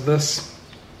repairs of this.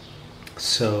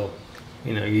 So,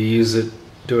 you know, you use it,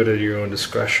 do it at your own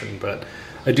discretion, but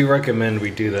I do recommend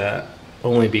we do that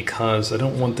only because I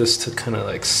don't want this to kind of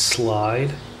like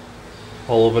slide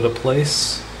all over the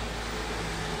place.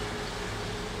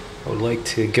 I would like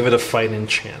to give it a fighting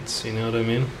chance, you know what I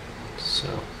mean? So.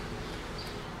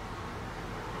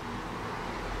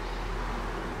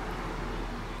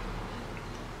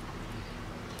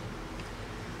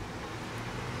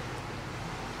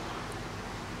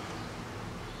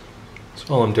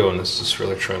 So all I'm doing is just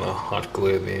really trying to hot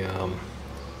glue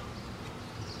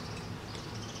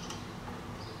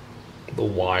the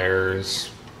wires,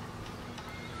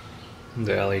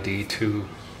 the LED to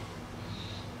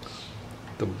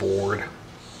the board.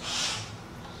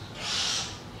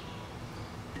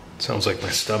 Sounds like my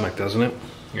stomach, doesn't it?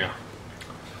 Yeah.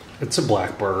 It's a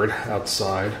blackbird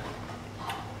outside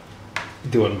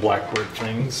doing blackbird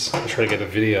things. I tried to get a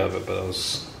video of it, but I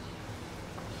was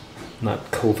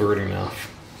not covert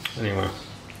enough. Anyway,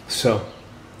 so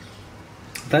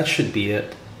that should be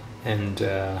it. And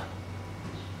I'm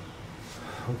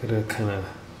gonna kind of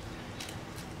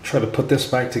try to put this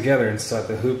back together inside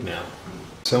the hoop now.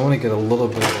 So I want to get a little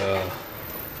bit of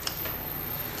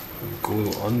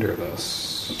glue under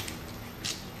this.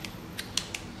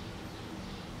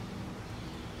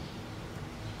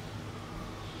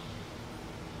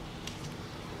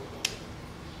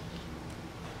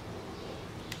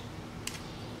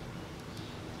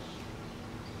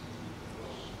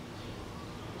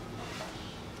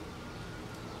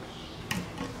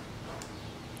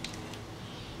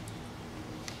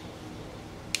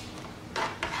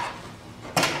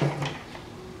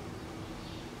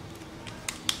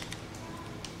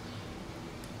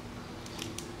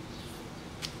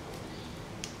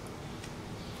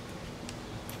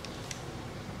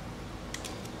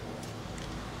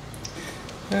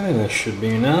 I think that should be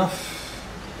enough.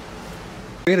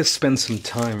 We gotta spend some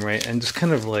time, right, and just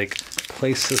kind of like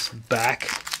place this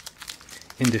back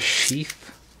into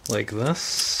sheath like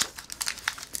this,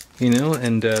 you know.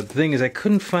 And the thing is, I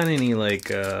couldn't find any like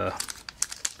what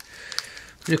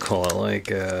do you call it, like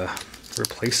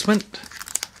replacement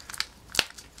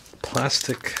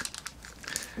plastic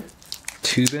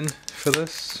tubing for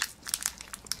this.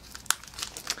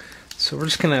 So we're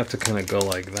just gonna have to kind of go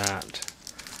like that.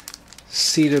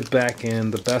 Seat it back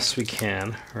in the best we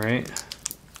can, right?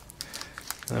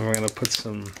 Then we're going to put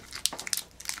some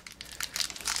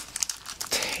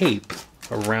tape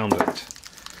around it.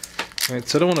 Right,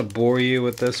 so I don't want to bore you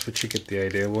with this, but you get the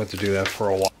idea. We'll have to do that for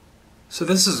a while. So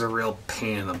this is a real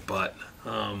pain in the butt.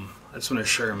 I just want to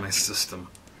show you my system.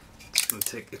 It's going to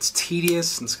take, it's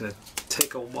tedious and it's going to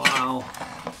take a while.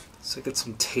 So I get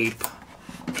some tape.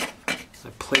 I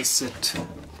place it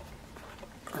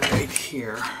right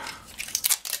here,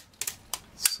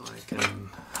 so I can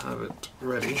have it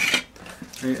ready.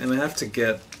 Right, and I have to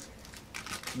get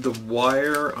the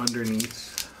wire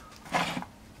underneath,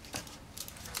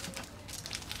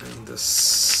 and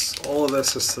this, all of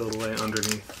this has to lay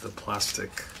underneath the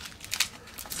plastic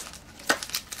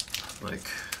like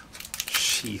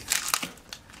sheath,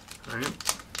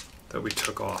 right, that we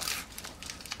took off.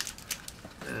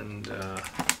 And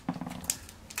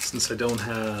since I don't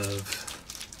have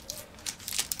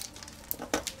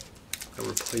a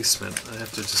replacement, I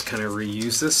have to just kind of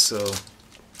reuse this. So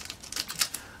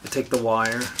I take the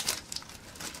wire,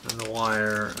 and the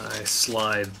wire I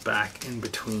slide back in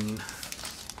between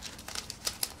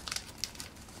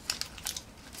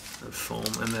the foam,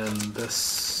 and then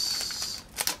this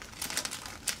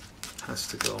has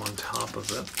to go on top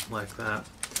of it like that,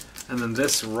 and then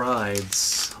this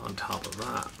rides on top of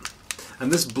that.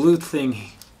 And this blue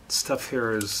thing stuff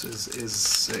here is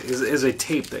a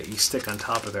tape that you stick on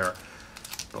top of there.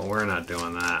 But we're not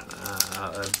doing that.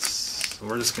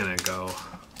 We're just gonna go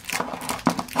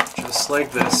just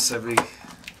like this every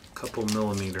couple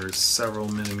millimeters, several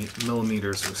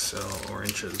millimeters or so, or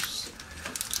inches,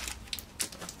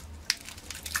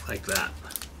 like that.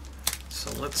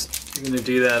 So you're gonna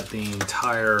do that the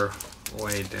entire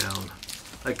way down.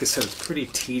 Like I said, it's pretty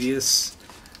tedious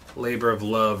labor of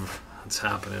love that's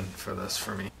happening for this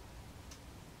for me.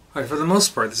 Alright, for the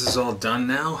most part, this is all done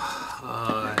now.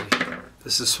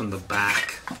 This is from the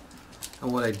back.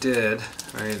 And what I did,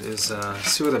 right, is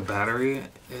see where the battery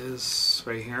is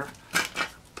right here?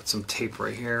 Put some tape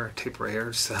right here,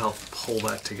 just to help hold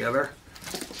that together.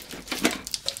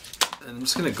 And I'm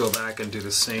just going to go back and do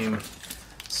the same.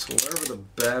 So wherever the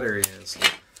battery is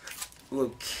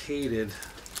located,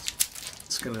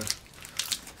 it's going to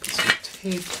put some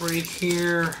tape right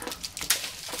here.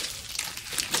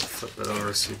 Flip it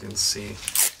over so you can see.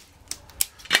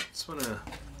 just want to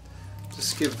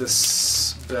just give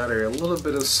this battery a little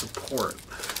bit of support,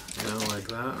 you know, like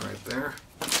that right there.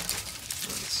 And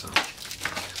so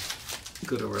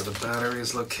go to where the battery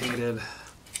is located.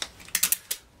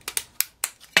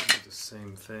 Do the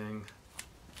same thing.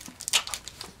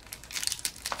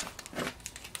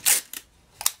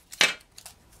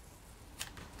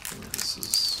 And this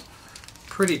is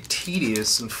pretty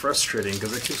tedious and frustrating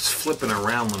because it keeps flipping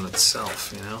around on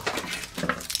itself, you know.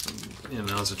 And, you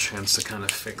know, there's a chance to kind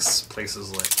of fix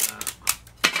places like that.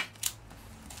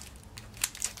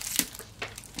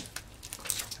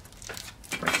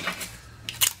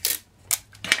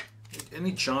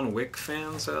 Any John Wick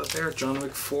fans out there? John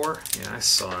Wick 4? Yeah, I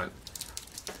saw it.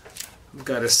 I've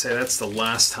got to say, that's the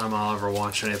last time I'll ever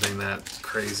watch anything that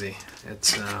crazy.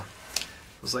 It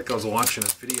was like I was watching a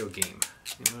video game.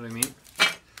 You know what I mean?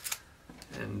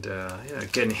 And yeah,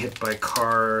 getting hit by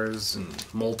cars and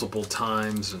multiple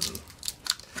times, and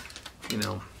you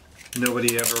know,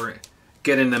 nobody ever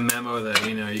getting the memo that,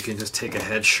 you know, you can just take a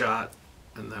headshot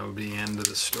and that would be the end of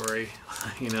the story.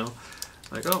 You know,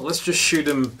 like, oh, let's just shoot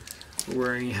him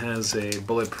where he has a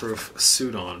bulletproof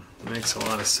suit on. It makes a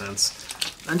lot of sense.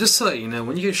 And just so you know,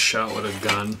 when you get shot with a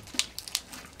gun,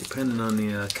 depending on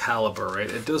the caliber, right,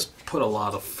 it does put a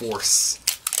lot of force.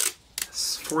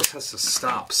 Force has to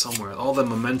stop somewhere. All the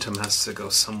momentum has to go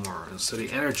somewhere. And so the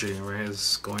energy, right,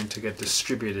 is going to get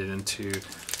distributed into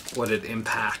what it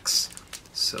impacts.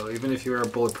 So even if you wear a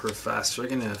bulletproof vest, you're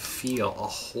going to feel a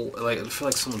whole, like, it'll feel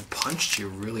like someone punched you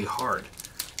really hard.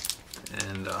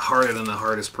 And harder than the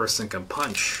hardest person can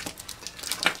punch.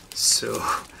 So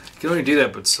you can only do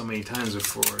that but so many times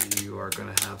before you are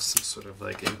going to have some sort of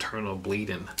like internal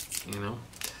bleeding, you know.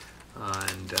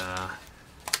 And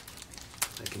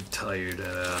I can tell you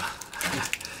that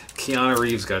Keanu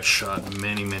Reeves got shot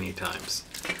many, many times.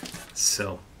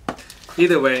 So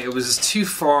either way, it was too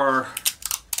far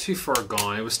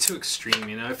gone. It was too extreme.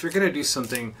 You know, if you're going to do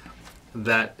something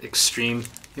that extreme,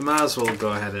 you might as well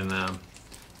go ahead and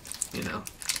you know,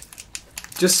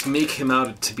 just make him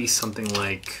out to be something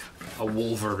like a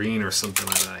Wolverine or something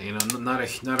like that. You know, not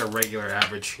a regular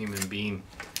average human being.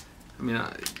 I mean,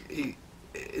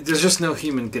 there's just no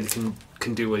human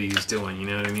can do what he's doing. You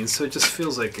know what I mean? So it just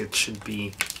feels like it should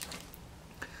be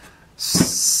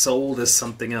sold as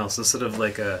something else instead of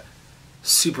like a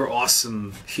super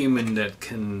awesome human that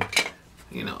can,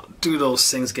 you know, do those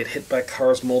things, get hit by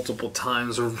cars multiple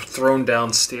times or thrown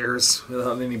downstairs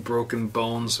without any broken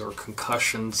bones or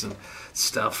concussions and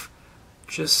stuff.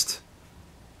 Just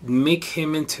make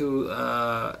him into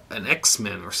an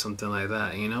X-Men or something like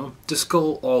that, you know? Just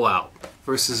go all out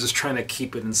versus just trying to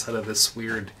keep it inside of this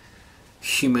weird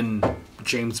human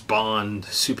James Bond,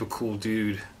 super cool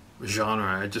dude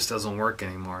genre. It just doesn't work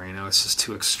anymore, you know? It's just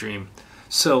too extreme.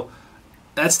 So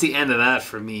that's the end of that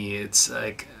for me. It's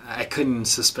like I couldn't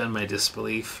suspend my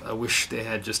disbelief. I wish they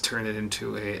had just turned it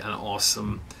into an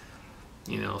awesome,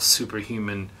 you know,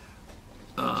 superhuman,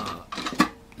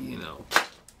 you know,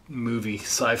 movie,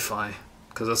 sci-fi,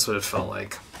 because that's what it felt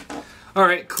like. All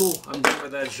right, cool. I'm done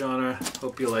with that genre.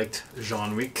 Hope you liked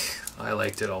John Wick. I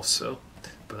liked it also,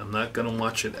 but I'm not gonna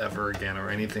watch it ever again or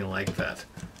anything like that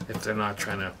if they're not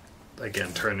trying to,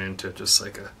 again, turn it into just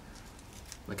like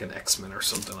an X-Men or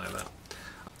something like that.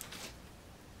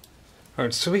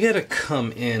 Alright, so we gotta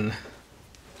come in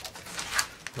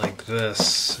like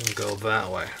this and go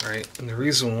that way, right? And the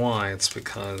reason why, it's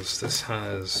because this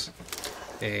has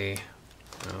a,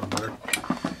 better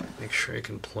make sure you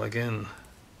can plug in.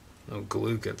 No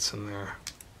glue gets in there.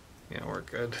 Yeah, we're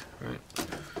good, right?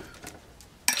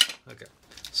 Okay,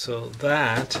 so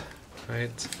that,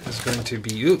 right, is going to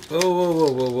be, ooh,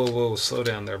 whoa, slow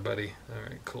down there, buddy.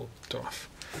 Alright, cool, off.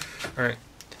 Alright,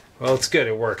 well, it's good,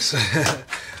 it works.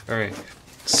 Alright,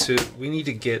 so we need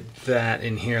to get that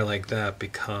in here like that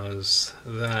because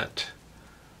that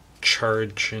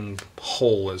charging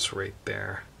hole is right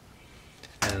there.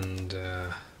 And,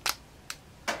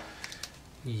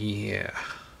 yeah.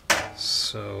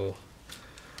 So,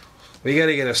 we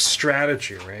gotta get a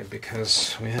strategy, right?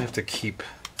 Because we have to keep...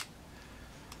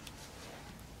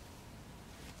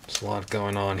 There's a lot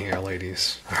going on here,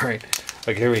 ladies. Alright,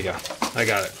 okay, here we go. I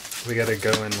got it. We gotta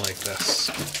go in like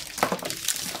this.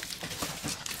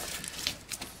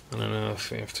 I don't know if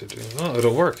we have to do... Oh,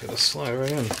 it'll work. It'll slide right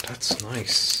in. That's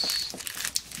nice.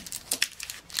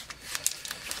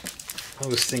 I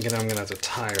was thinking I'm going to have to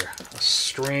tie a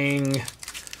string.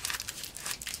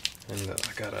 And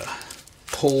I got to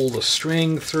pull the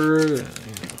string through.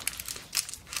 You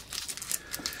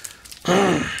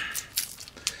know.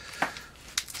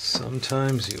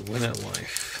 Sometimes you win at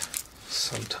life.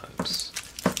 Sometimes.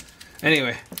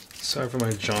 Anyway, Sorry for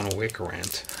my John Wick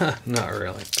rant. Not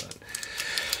really, but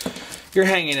you're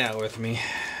hanging out with me.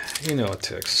 You know what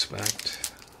to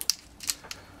expect.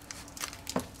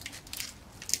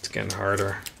 It's getting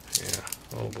harder. Yeah.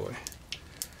 Oh boy.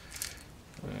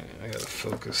 I gotta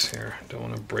focus here. Don't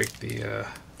want to break the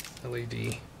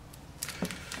LED.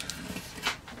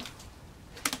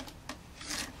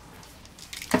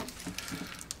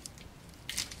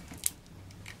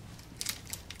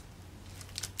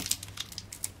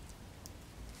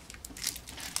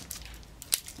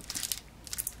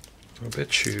 I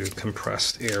bet you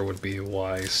compressed air would be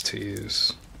wise to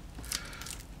use.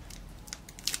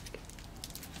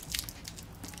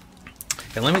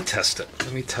 And let me test it.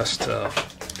 Let me test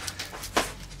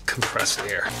compressed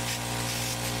air.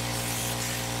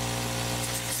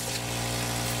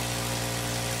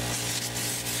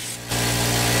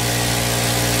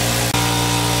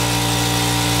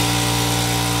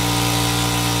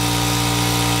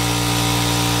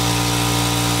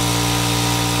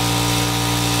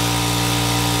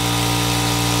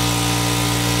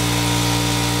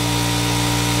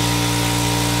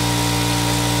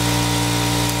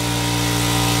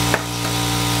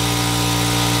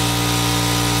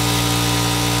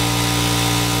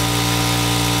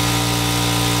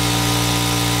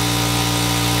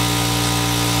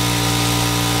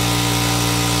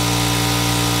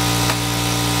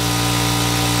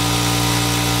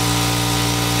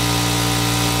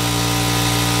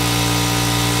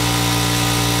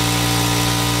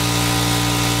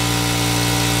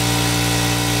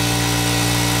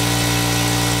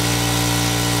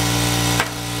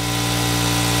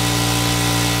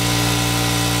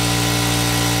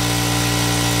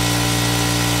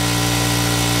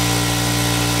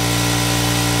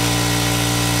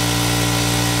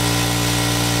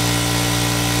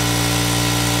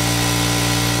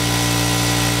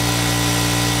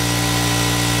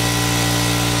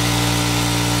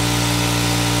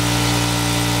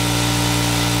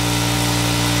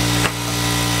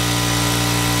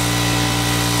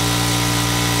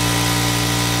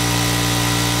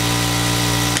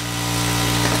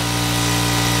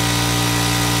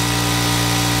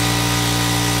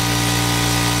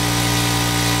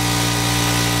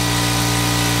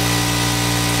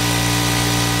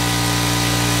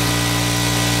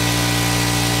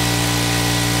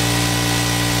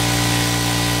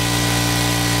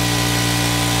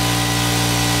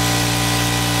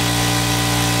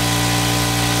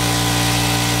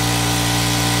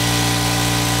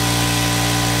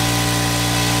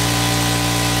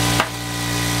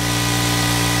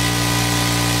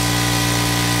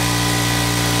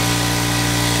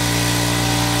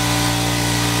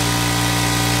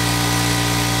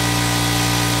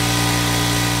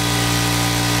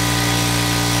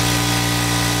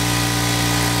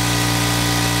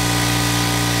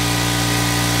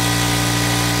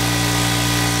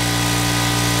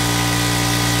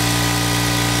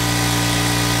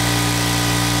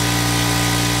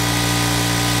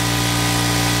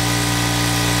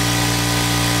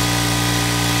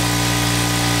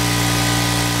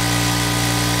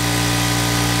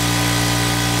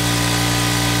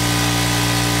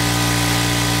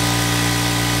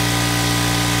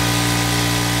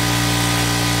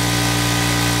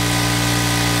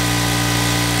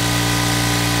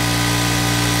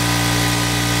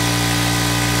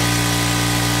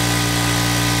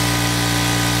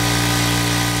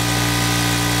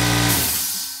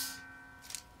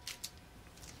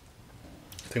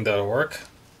 Think that'll work?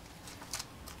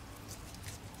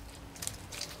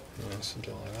 Yeah,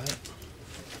 something like that.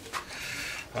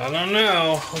 I don't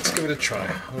know. Let's give it a try.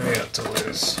 What do we got to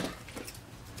lose?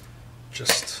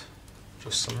 Just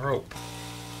some rope.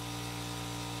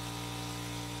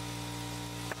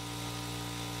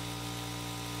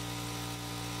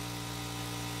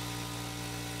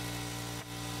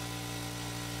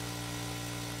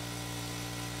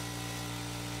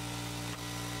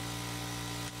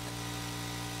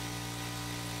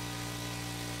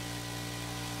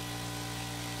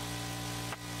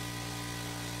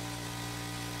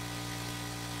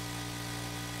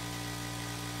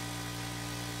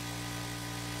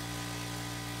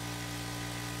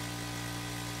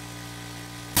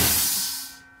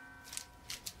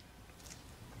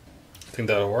 Think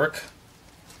that'll work?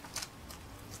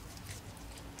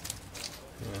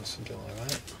 Yeah, something like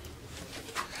that.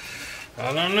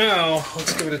 I don't know.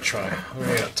 Let's give it a try. What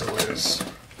do we got to lose?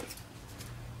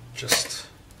 Just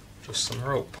some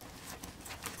rope.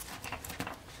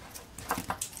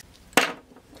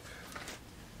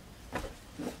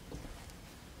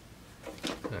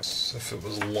 Yes, if it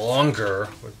was longer,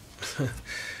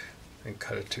 I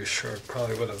cut it too short.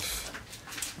 Probably would have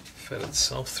fed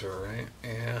itself through, right?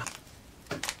 Yeah.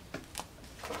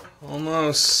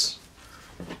 Almost.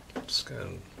 Just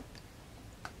gonna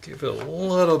give it a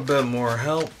little bit more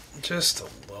help. Just a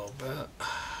little bit.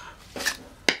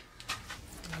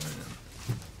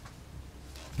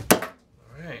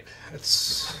 Alright,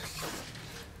 it's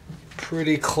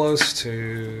pretty close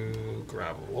to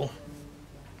grabbable.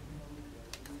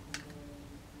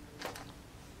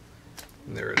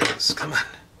 There it is. Come on.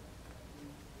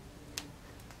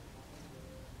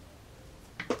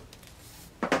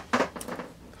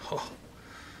 Oh.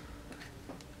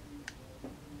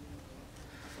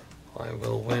 I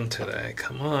will win today.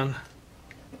 Come on.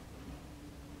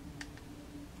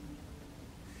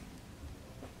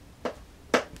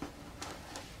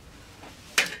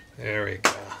 There we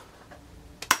go.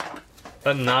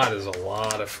 That knot is a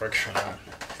lot of friction on.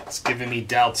 It's giving me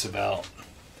doubts about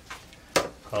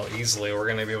how easily we're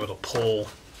going to be able to pull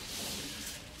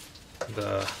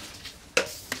the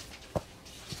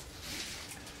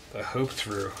hoop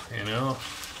through, you know?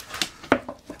 I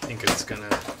think it's gonna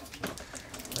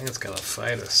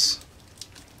fight us.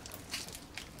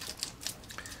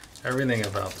 Everything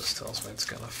about this tells me it's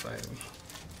gonna fight me.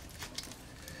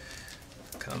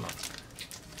 Come on.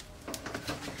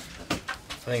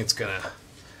 I think it's gonna,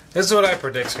 this is what I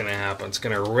predict is gonna happen. It's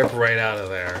gonna rip right out of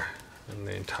there, and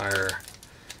the entire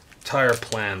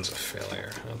plan's a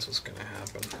failure. That's what's gonna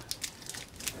happen.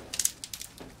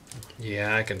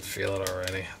 Yeah, I can feel it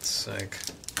already. It's like,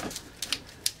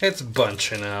 it's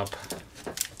bunching up.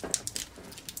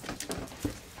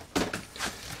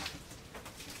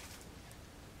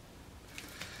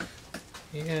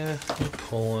 Yeah, I'm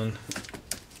pulling.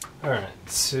 Alright,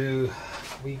 so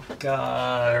we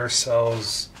got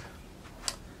ourselves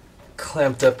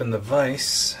clamped up in the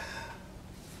vise.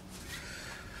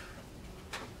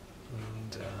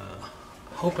 And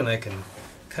hoping I can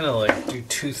kind of like do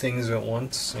two things at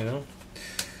once, you know?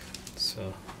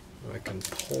 So I can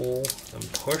pull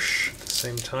and push at the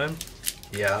same time.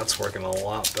 Yeah, that's working a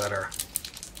lot better.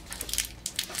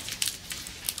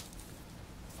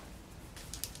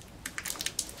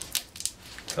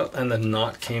 Oh, and the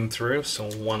knot came through, so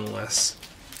one less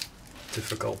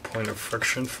difficult point of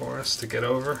friction for us to get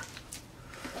over.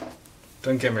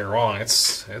 Don't get me wrong,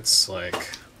 it's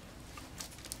like,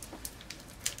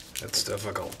 it's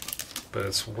difficult, but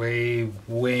it's way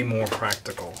more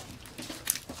practical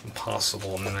and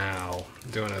possible now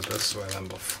doing it this way than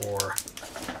before.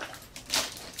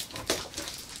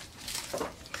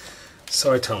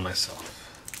 So I tell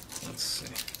myself. Let's see.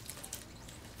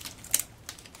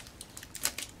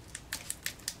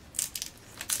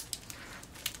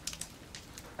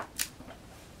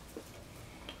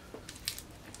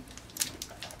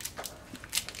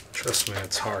 Trust me,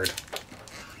 it's hard.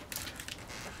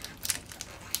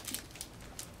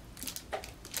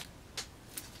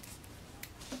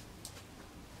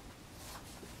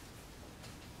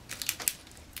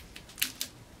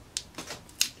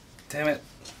 Damn it.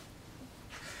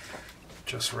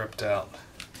 Just ripped out.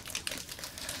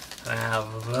 I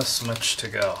have this much to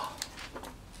go.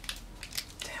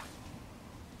 Damn.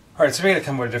 Alright, so we gotta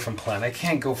come with a different plan. I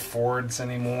can't go forwards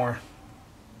anymore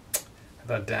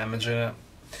without damaging it.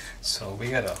 So we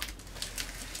gotta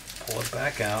pull it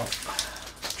back out,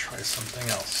 try something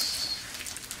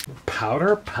else.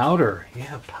 Powder? Powder.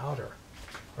 Yeah, powder.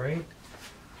 Right?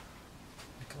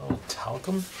 Like a little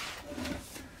talcum.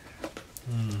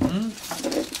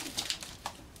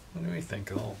 What do we think?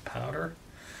 A little powder?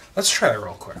 Let's try it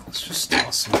real quick. Let's just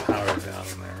toss some powder down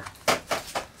in there.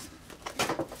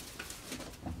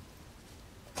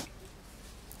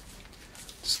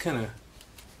 Just kind of a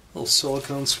little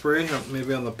silicone spray,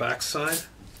 maybe on the back side.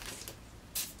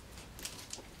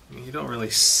 I mean, you don't really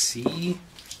see.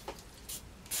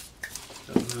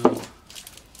 Don't know.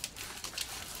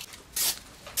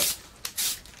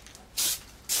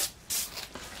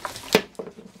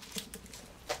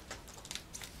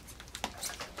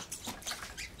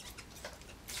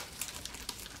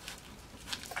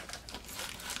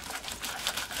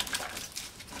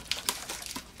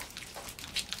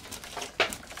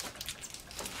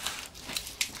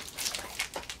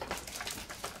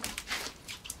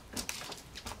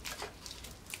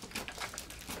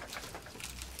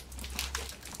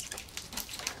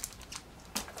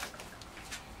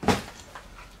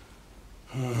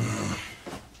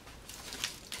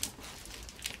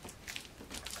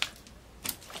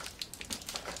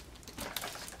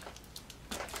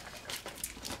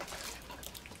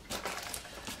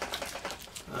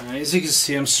 As you can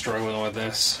see, I'm struggling with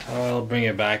this. I'll bring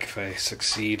it back if I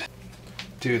succeed.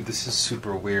 Dude, this is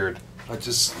super weird. I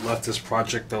just left this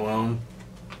project alone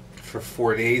for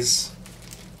 4 days.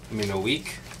 I mean, a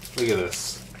week. Look at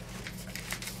this.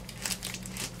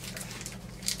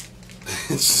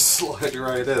 It's just slid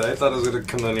right in. I thought I was going to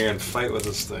come down here and fight with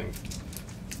this thing.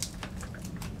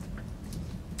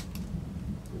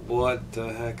 What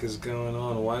the heck is going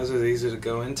on? Why is it easy to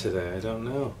go in today? I don't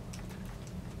know.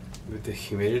 With the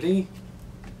humidity?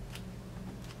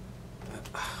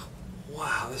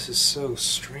 Wow, this is so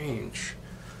strange.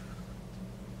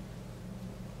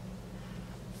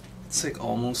 It's like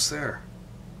almost there.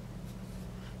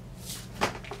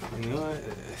 You know, I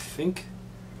think...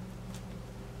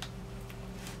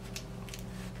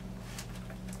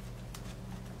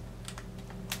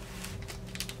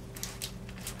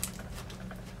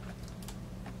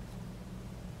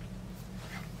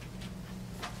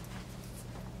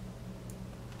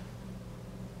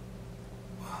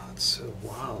 So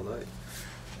wild.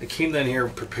 I came down here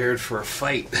prepared for a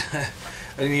fight. I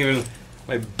didn't even,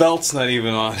 my belt's not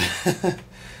even on.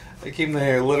 I came down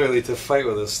here literally to fight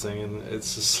with this thing, and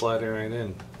it's just sliding right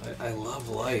in. I love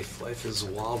life. Life is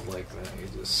wild like that. You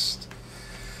just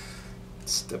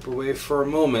step away for a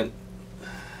moment.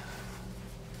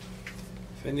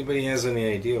 If anybody has any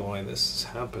idea why this is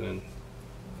happening,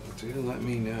 do let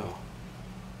me know.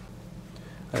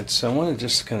 Alright, so I want to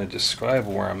just kind of describe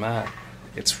where I'm at.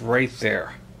 It's right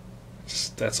there.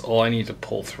 That's all I need to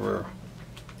pull through.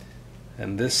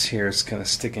 And this here is kind of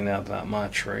sticking out that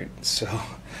much, right? So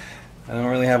I don't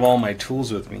really have all my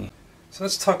tools with me. So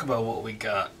let's talk about what we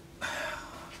got.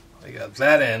 We got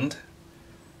that end,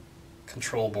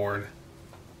 control board,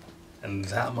 and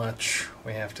that much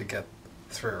we have to get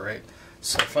through, right?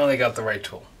 So I finally got the right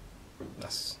tool.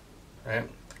 This, right?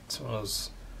 It's one of those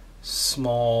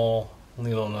small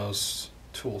needle nose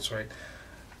tools, right?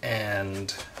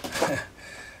 And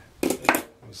it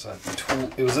was at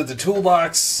the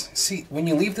toolbox. See, when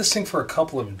you leave this thing for a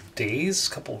couple of days,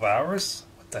 couple of hours,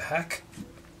 what the heck?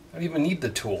 I don't even need the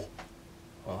tool.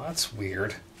 Well, that's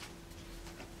weird.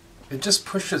 It just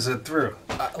pushes it through.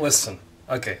 Listen,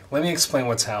 okay, let me explain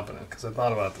what's happening, because I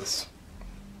thought about this.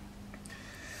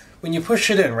 When you push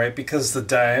it in, right, because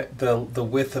the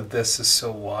width of this is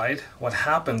so wide, what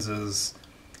happens is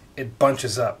it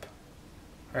bunches up.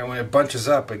 Right, when it bunches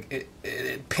up,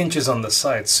 it pinches on the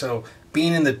sides. So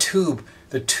being in the tube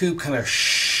kind of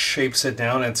shapes it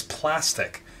down, and it's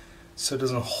plastic, so it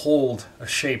doesn't hold a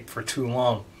shape for too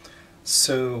long.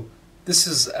 So this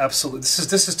is absolutely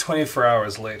this is 24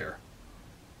 hours later,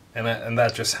 and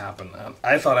that just happened.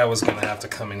 I thought I was going to have to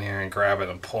come in here and grab it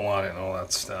and pull on it and all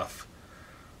that stuff.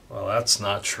 Well, that's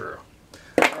not true.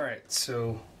 All right,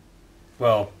 so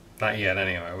well, not yet.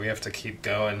 Anyway, we have to keep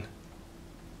going.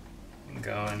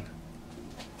 Going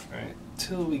right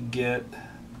till we get,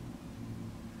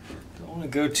 don't want to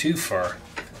go too far,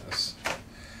 because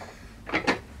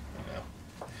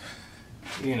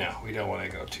you know we don't want to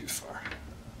go too far,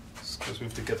 because we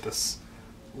have to get this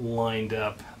lined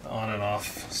up, on and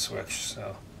off switch.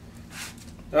 So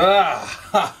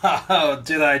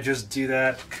did I just do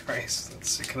that? Christ,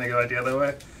 let's see, can I go the other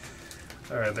way?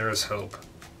 Alright, there is hope.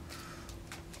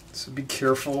 So be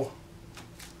careful.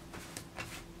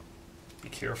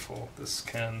 Careful, this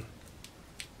can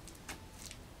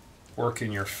work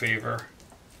in your favor.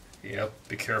 Yep,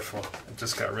 be careful. It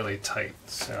just got really tight,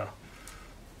 so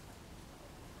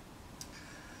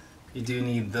you do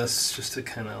need this just to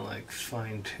kind of like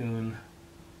fine-tune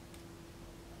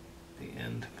the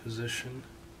end position.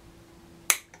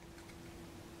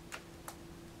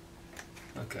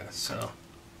 Okay, so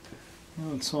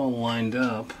well, it's all lined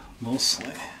up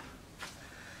mostly.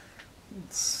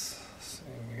 Let's see,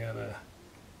 we got a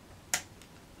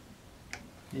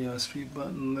USB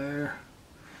button there,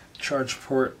 charge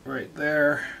port right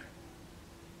there.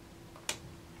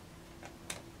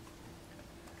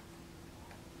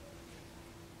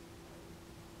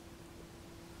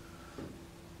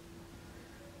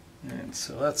 And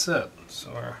so that's it.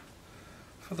 So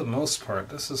for the most part,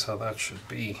 this is how that should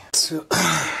be. So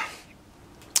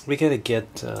we gotta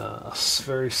get a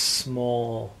very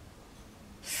small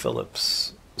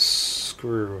Phillips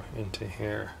screw into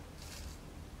here.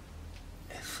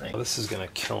 This is gonna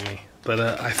kill me, but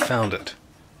I found it.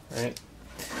 Right?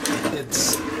 It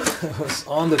was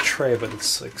on the tray, but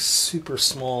it's like super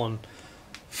small and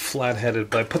flat-headed.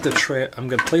 But I put the tray. I'm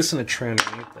gonna place in a tray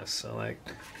underneath this, so like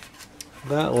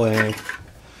that way,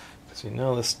 because you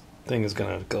know this thing is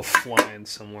gonna go flying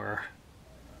somewhere.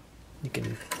 You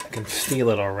can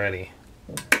feel it already.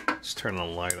 Let's turn the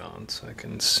light on so I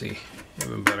can see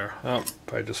even better. Oh,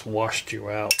 I just washed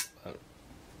you out.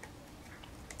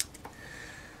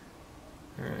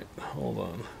 Alright, hold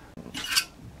on.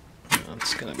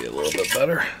 It's going to be a little bit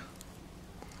better.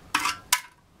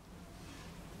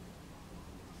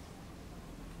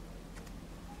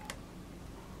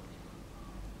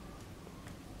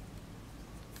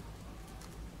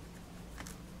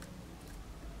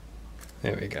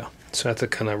 There we go. So I have to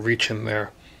kind of reach in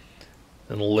there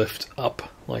and lift up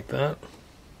like that.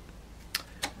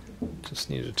 Just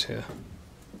needed to.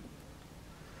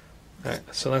 Alright,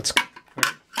 so that's right.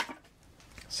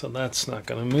 So that's not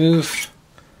going to move.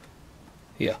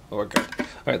 Yeah, we're good.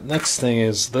 Alright, next thing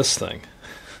is this thing.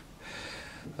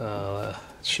 It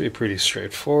should be pretty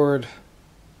straightforward.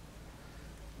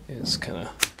 Just kind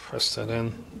of press that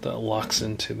in. That locks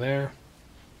into there.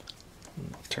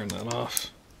 Turn that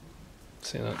off.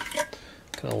 See that?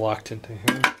 Kind of locked into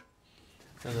here.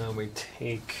 And then we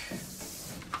take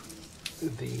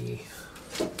the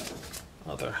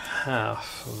other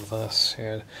half of this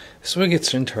here. This is where it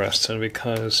gets interesting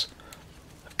because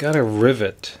I've got a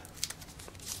rivet.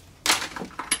 I've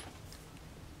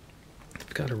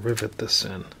got to rivet this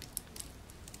in.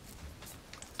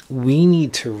 We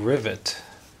need to rivet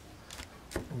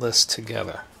this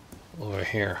together over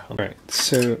here. Alright,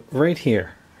 so right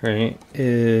here, right,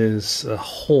 is a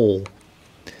hole.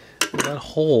 That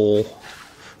hole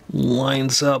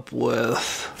lines up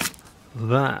with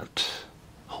that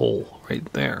hole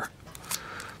right there.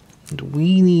 And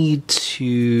we need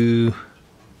to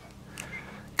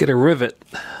get a rivet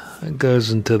that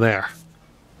goes into there.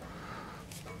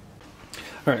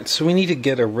 Alright, so we need to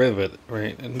get a rivet,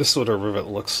 right? And this is what a rivet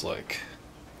looks like.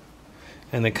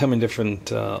 And they come in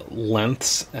different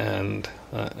lengths and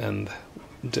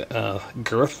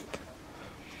girth.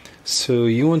 So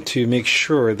you want to make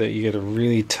sure that you get a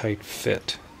really tight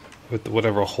fit with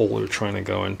whatever hole you're trying to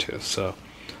go into. So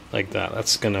like that.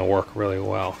 That's going to work really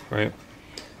well, right?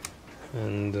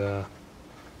 And the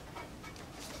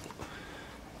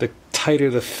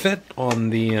tighter the fit on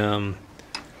the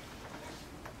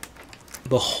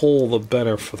hole, the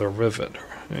better for the rivet,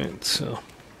 right? So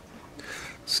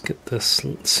let's get this.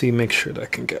 Let's see, make sure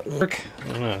that can get work.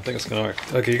 I don't know. I think it's gonna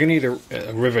work. Okay, you're gonna need a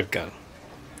rivet gun.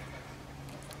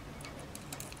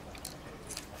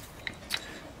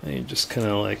 And you just kind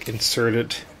of like insert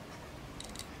it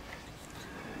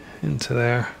into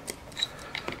there.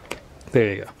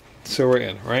 There you go. So we're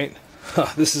in, right?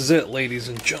 This is it, ladies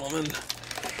and gentlemen.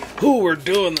 Ooh, we're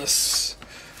doing this.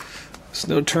 There's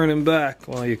no turning back.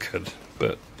 Well, you could,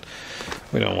 but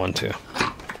we don't want to.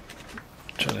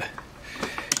 Try to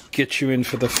get you in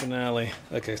for the finale.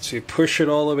 Okay, so you push it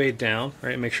all the way down,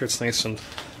 right? Make sure it's nice and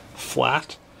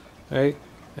flat, right?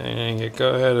 And you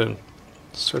go ahead and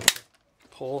start to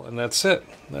pull, and that's it.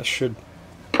 That should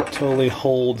totally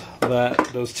hold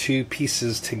those two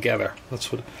pieces together.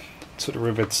 That's what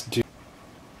rivets do.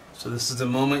 So this is the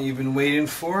moment you've been waiting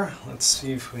for. Let's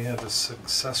see if we have a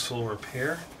successful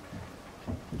repair.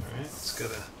 Alright, let's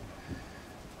gotta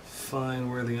find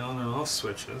where the on and off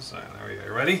switch is. Alright, there we go.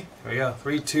 You ready? Here we go.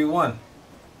 3, 2, 1.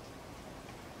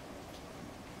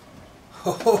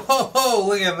 Ho ho ho ho!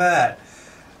 Look at that!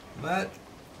 That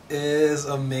is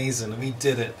amazing. We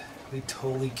did it. We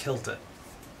totally killed it.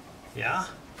 Yeah?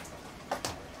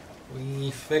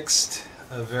 We fixed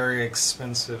a very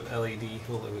expensive LED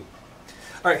hula hoop.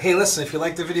 Alright, hey listen, if you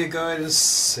liked the video, go ahead and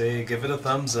say, give it a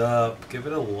thumbs up, give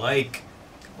it a like,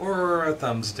 or a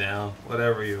thumbs down,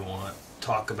 whatever you want.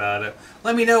 Talk about it.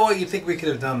 Let me know what you think we could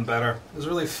have done better. It was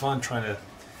really fun trying to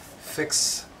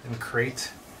fix and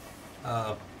create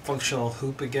a functional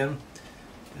hoop again.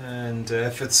 And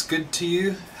if it's good to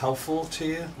you, helpful to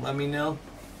you, let me know.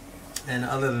 And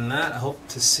other than that, I hope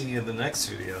to see you in the next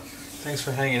video. Thanks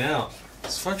for hanging out.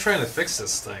 It's fun trying to fix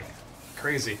this thing.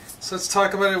 Crazy. So let's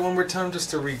talk about it one more time just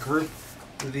to regroup.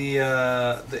 The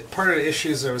part of the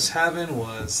issues I was having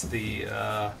was the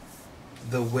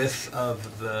width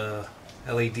of the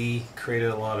LED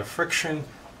created a lot of friction,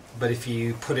 but if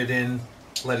you put it in,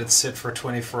 let it sit for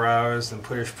 24 hours, and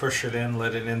push it in,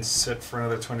 let it in sit for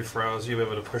another 24 hours, you'll be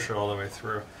able to push it all the way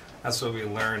through. That's what we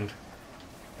learned,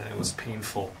 and it was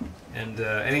painful. And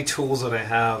any tools that I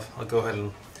have, I'll go ahead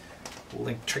and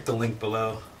check the link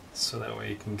below, so that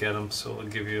way you can get them. So it'll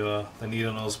give you the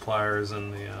needle nose pliers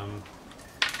and the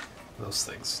those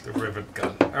things, the rivet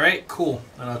gun. Alright, cool.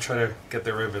 And I'll try to get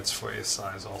the rivets for your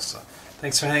size also.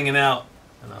 Thanks for hanging out,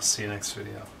 and I'll see you next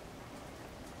video.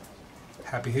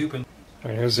 Happy hooping.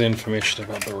 Alright, here's the information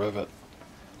about the rivet.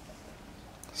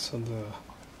 So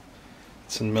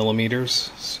it's in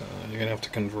millimeters, so you're going to have to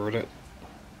convert it,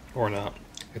 or not.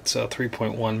 It's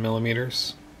 3.1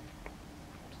 millimeters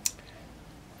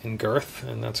in girth,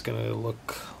 and that's going to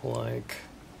look like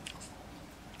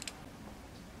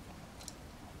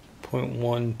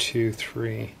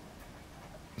 0.1230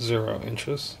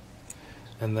 inches,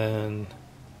 and then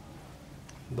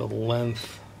the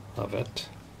length of it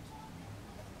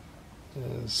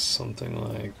is something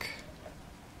like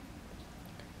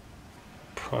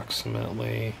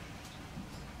approximately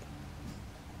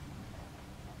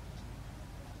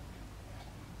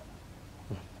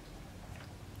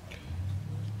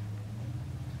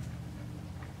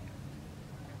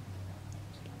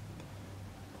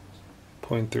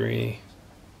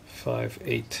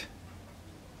 0.358,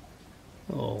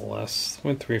 a little less,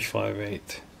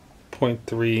 0.358,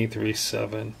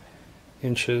 0.337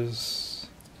 inches,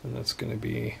 and that's going to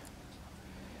be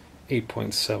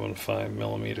 8.75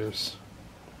 millimeters.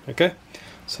 Okay,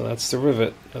 so that's the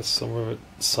rivet. That's the rivet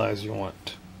size you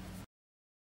want.